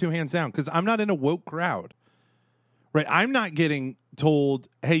it's number 2 hands down, because I'm not in a woke crowd. Right? I'm not getting told,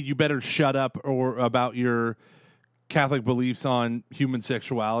 hey, you better shut up or about your Catholic beliefs on human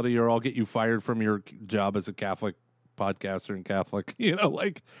sexuality, or I'll get you fired from your job as a Catholic podcaster and Catholic.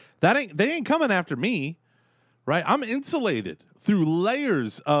 Like they ain't coming after me. Right? I'm insulated through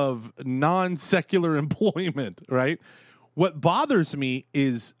layers of non-secular employment, right? What bothers me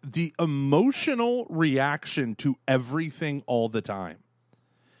is the emotional reaction to everything all the time.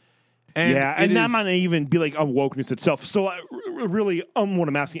 And that might not even be like wokeness itself. So really, what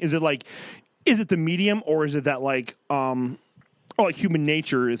I'm asking, is it the medium, or is it that like human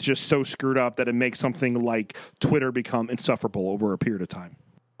nature is just so screwed up that it makes something like Twitter become insufferable over a period of time?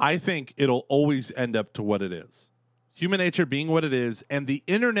 I think it'll always end up to what it is. Human nature being what it is, and the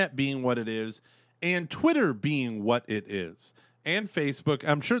internet being what it is, and Twitter being what it is, and Facebook.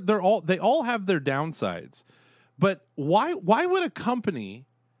 I'm sure they all have their downsides. But why would a company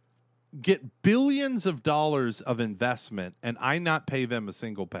get billions of dollars of investment and I not pay them a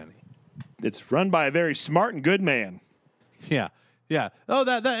single penny? It's run by a very smart and good man. Yeah. Yeah. Oh,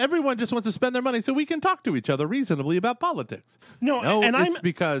 that everyone just wants to spend their money so we can talk to each other reasonably about politics. No, and it's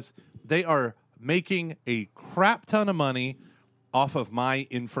because they are making a crap ton of money off of my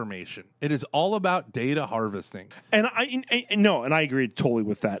information. It is all about data harvesting. And I agree totally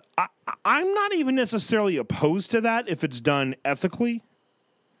with that. I'm not even necessarily opposed to that if it's done ethically.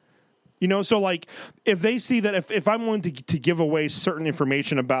 You know, so like if they see that if I'm willing to give away certain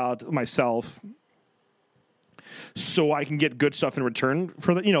information about myself so I can get good stuff in return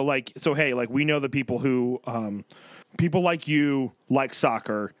for that, you know, like, so, hey, like we know the people who, people like you like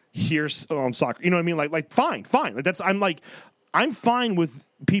soccer, here's soccer, you know what I mean? Like fine. Like I'm fine with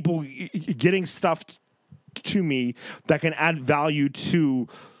people getting stuff to me that can add value to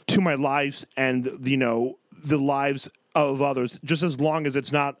my lives and, you know, the lives of others, just as long as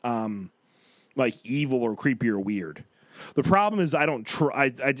it's not like evil or creepy or weird. The problem is I don't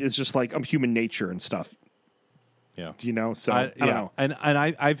try. It's just like I'm human nature and stuff. Yeah, you know. So I don't know. And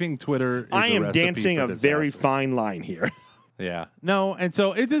I think Twitter. I am dancing a disaster. very fine line here. Yeah, no, and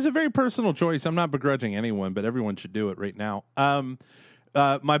so it is a very personal choice. I'm not begrudging anyone, but everyone should do it right now.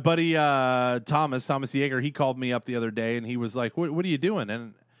 My buddy Thomas Yeager, he called me up the other day and he was like, "What are you doing?"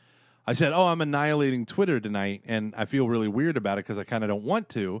 And I said, "Oh, I'm annihilating Twitter tonight, and I feel really weird about it because I kind of don't want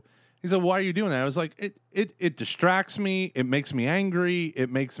to." He said, "Why are you doing that?" I was like, "It distracts me. It makes me angry. It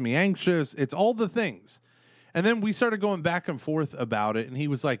makes me anxious. It's all the things." And then we started going back and forth about it, and he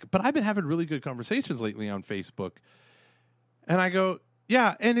was like, "But I've been having really good conversations lately on Facebook." And I go,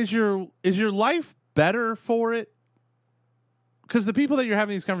 "Yeah, and is your life better for it? Because the people that you're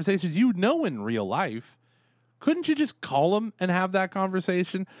having these conversations, you know in real life. Couldn't you just call them and have that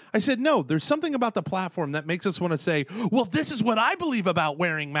conversation?" I said, "No, there's something about the platform that makes us want to say, well, this is what I believe about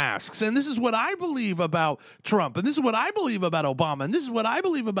wearing masks, and this is what I believe about Trump, and this is what I believe about Obama, and this is what I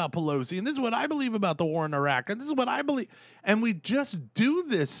believe about Pelosi, and this is what I believe about the war in Iraq, and this is what I believe." And we just do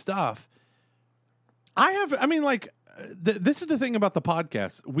this stuff. This is the thing about the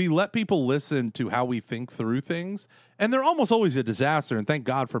podcast. We let people listen to how we think through things, and they're almost always a disaster. And thank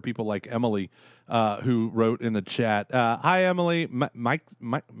God for people like Emily, who wrote in the chat. Hi, Emily.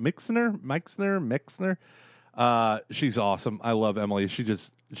 Mixner. She's awesome. I love Emily.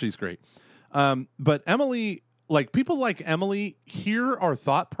 She's great. But Emily, like people like Emily, hear our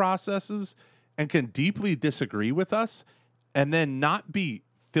thought processes and can deeply disagree with us, and then not be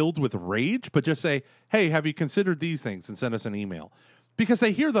filled with rage, but just say, "Hey, have you considered these things?" and send us an email. Because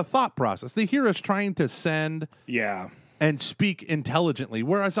they hear the thought process. They hear us trying to send and speak intelligently.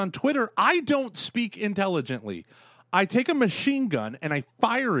 Whereas on Twitter, I don't speak intelligently. I take a machine gun and I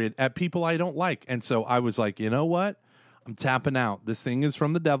fire it at people I don't like. And so I was like, you know what? I'm tapping out. This thing is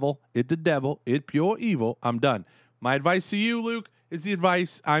from the devil. It the devil. It pure evil. I'm done. My advice to you, Luke, is the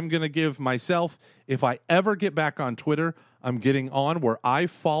advice I'm going to give myself. If I ever get back on Twitter, I'm getting on where I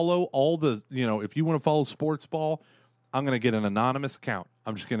follow all the, if you want to follow Sports Ball, I'm going to get an anonymous account.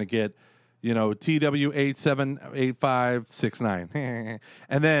 I'm just going to get, TW878569.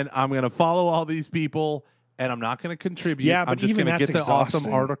 And then I'm going to follow all these people, and I'm not going to contribute. Yeah, but I'm just even going to get that's the awesome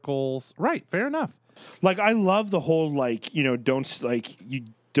exhausting. articles. Right, fair enough. Like, I love the whole, you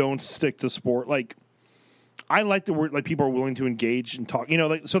don't stick to sport. Like, I like the word, like, people are willing to engage and talk.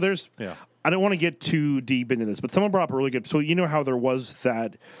 So there's, I don't want to get too deep into this, but someone brought up a really good, so you know how there was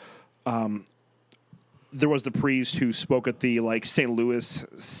that, there was the priest who spoke at the, St. Louis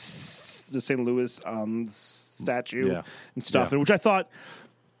statue and stuff, and which I thought,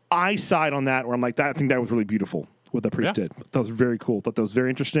 I side on that, where I'm like, I think that was really beautiful, what the priest did. That was very cool. Thought that was very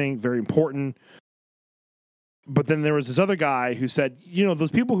interesting, very important. But then there was this other guy who said,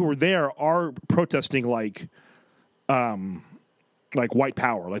 those people who were there are protesting like white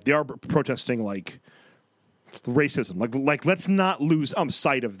power. Like they are protesting like racism. Like let's not lose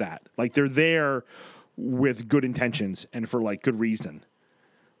sight of that. Like they're there with good intentions and for like good reason.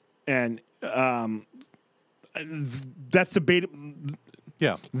 And that's debate.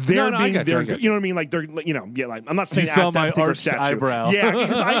 Yeah, they're being there. You know what I mean? Like they're, like I'm not saying you saw at that my particular arched statue. eyebrow. Yeah,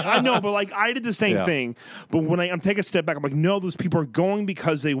 because I know, but like I did the same thing. But when I'm taking a step back, I'm like, no, those people are going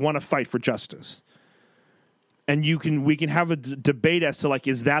because they want to fight for justice. And we can have a debate as to like,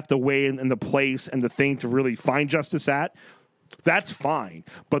 is that the way and the place and the thing to really find justice at? That's fine,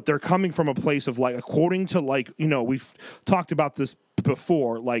 but they're coming from a place of like, according to like, we've talked about this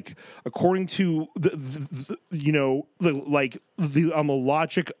before, like according to the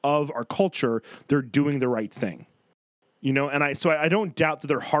logic of our culture, they're doing the right thing, and I don't doubt that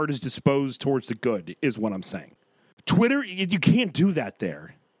their heart is disposed towards the good, is what I'm saying. Twitter, you can't do that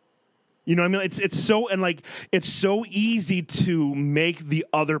there. You know what I mean? It's so, and like, it's so easy to make the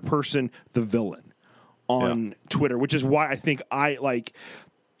other person the villain on Twitter, which is why I think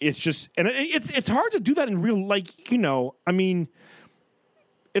it's just, and it's hard to do that in real,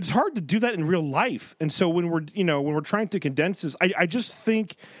 it's hard to do that in real life. And so when we're trying to condense this, I just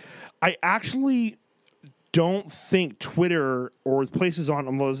think, I actually don't think Twitter or places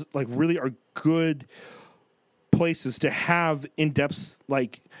on those like really are good places to have in-depth,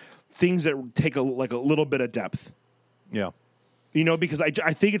 like things that take a little bit of depth. Yeah. You know, because I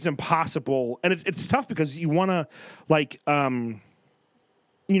think it's impossible, and it's tough because you want to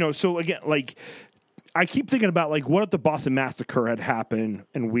you know. So again, like I keep thinking about like what if the Boston Massacre had happened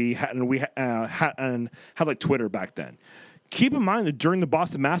and we had like Twitter back then. Keep in mind that during the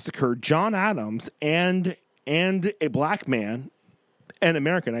Boston Massacre, John Adams and a black man, an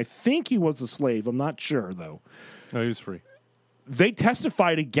American, I think he was a slave. I'm not sure though. No, he was free. They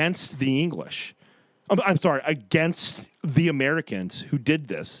testified against the English. I'm sorry, against the Americans who did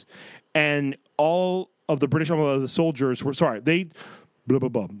this, and all of the British the soldiers were sorry. They blah blah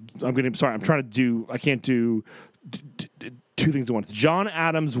blah. I'm trying to do. I can't do two things at once. John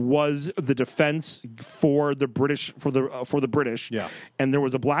Adams was the defense for the British for the British. Yeah, and there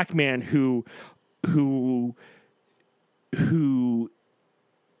was a black man who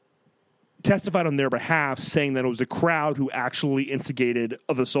testified on their behalf, saying that it was a crowd who actually instigated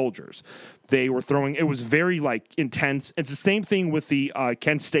the soldiers. They were throwing. It was very like intense. It's the same thing with the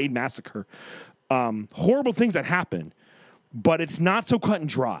Kent State massacre. Horrible things that happen, but it's not so cut and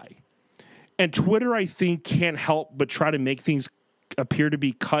dry. And Twitter, I think, can't help but try to make things appear to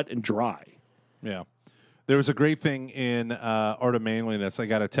be cut and dry. Yeah, there was a great thing in Art of Manliness. I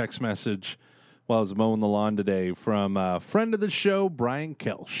got a text message while I was mowing the lawn today from a friend of the show, Brian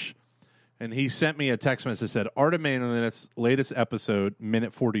Kelsch. And he sent me a text message that said, Art of Manliness, latest episode,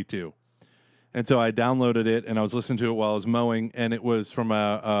 minute 42. And so I downloaded it, and I was listening to it while I was mowing, and it was from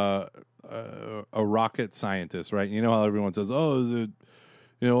a rocket scientist, right? You know how everyone says, oh, is it,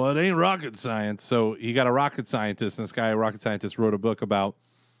 you know, it ain't rocket science. So he got a rocket scientist, and this guy, a rocket scientist, wrote a book about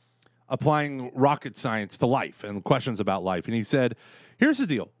applying rocket science to life and questions about life. And he said, here's the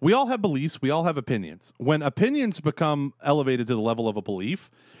deal. We all have beliefs. We all have opinions. When opinions become elevated to the level of a belief,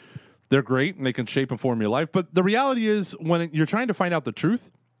 they're great and they can shape and form your life. But the reality is when you're trying to find out the truth,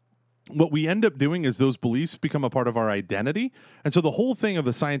 what we end up doing is those beliefs become a part of our identity. And so the whole thing of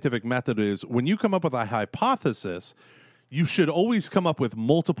the scientific method is when you come up with a hypothesis, you should always come up with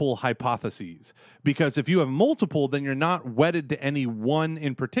multiple hypotheses. Because if you have multiple, then you're not wedded to any one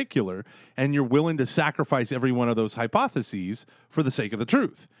in particular, and you're willing to sacrifice every one of those hypotheses for the sake of the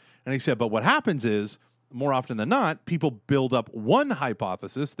truth. And he said, but what happens is, more often than not, people build up one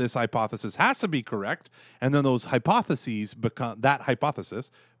hypothesis. This hypothesis has to be correct, and then those hypotheses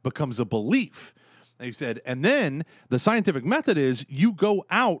becomes a belief. And he said, and then the scientific method is you go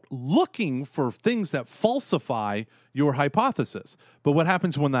out looking for things that falsify your hypothesis. But what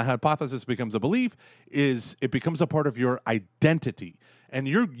happens when that hypothesis becomes a belief is it becomes a part of your identity, and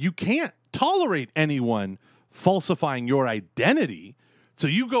you can't tolerate anyone falsifying your identity. So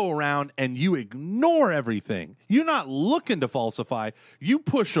you go around and you ignore everything. You're not looking to falsify. You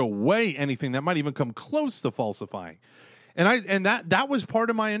push away anything that might even come close to falsifying. And that was part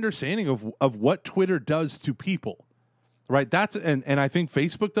of my understanding of what Twitter does to people. Right? And I think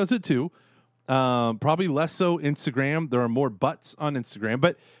Facebook does it too. Probably less so Instagram. There are more butts on Instagram.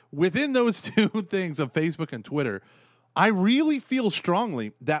 But within those two things of Facebook and Twitter, I really feel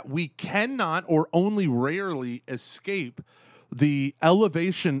strongly that we cannot or only rarely escape the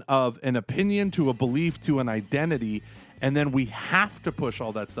elevation of an opinion to a belief to an identity, and then we have to push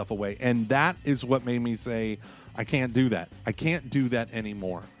all that stuff away. And that is what made me say, I can't do that. I can't do that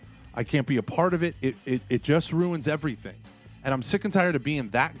anymore. I can't be a part of it. It just ruins everything. And I'm sick and tired of being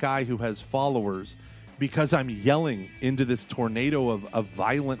that guy who has followers because I'm yelling into this tornado of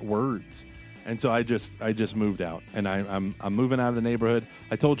violent words. And so I just moved out, and I'm moving out of the neighborhood.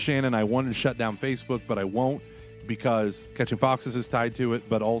 I told Shannon I wanted to shut down Facebook, but I won't, because Catching Foxes is tied to it,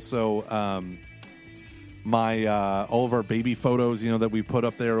 but also all of our baby photos, that we put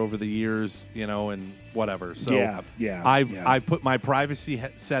up there over the years, and whatever. So I put my privacy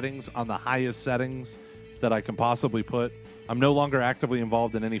settings on the highest settings that I can possibly put. I'm no longer actively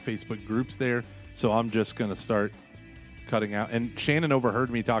involved in any Facebook groups there, so I'm just going to start cutting out. And Shannon overheard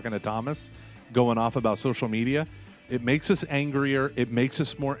me talking to Thomas, going off about social media. It makes us angrier. It makes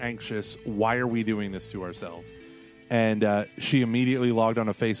us more anxious. Why are we doing this to ourselves? And she immediately logged on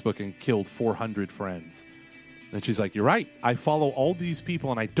to Facebook and killed 400 friends. And she's like, you're right. I follow all these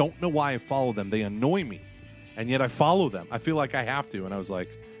people, and I don't know why I follow them. They annoy me. And yet I follow them. I feel like I have to. And I was like,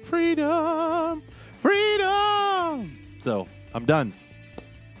 freedom, freedom. So I'm done.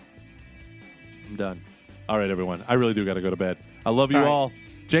 All right, everyone. I really do got to go to bed. I love you all.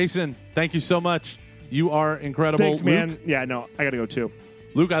 Jason, thank you so much. You are incredible. Thanks, man. Yeah, no, I got to go too.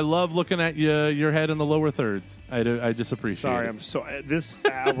 Luke, I love looking at your head in the lower thirds. I just appreciate it. Sorry, I'm so this.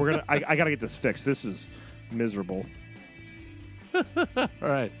 I got to get this fixed. This is miserable. All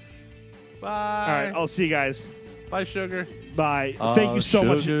right. Bye. All right, I'll see you guys. Bye, sugar. Bye. Thank you so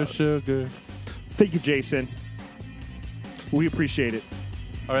much. Sugar. Thank you, Jason. We appreciate it.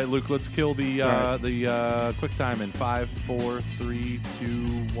 All right, Luke. Let's kill the All right. quick time in 5, 4, 3, 2,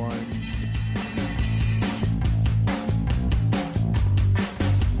 1.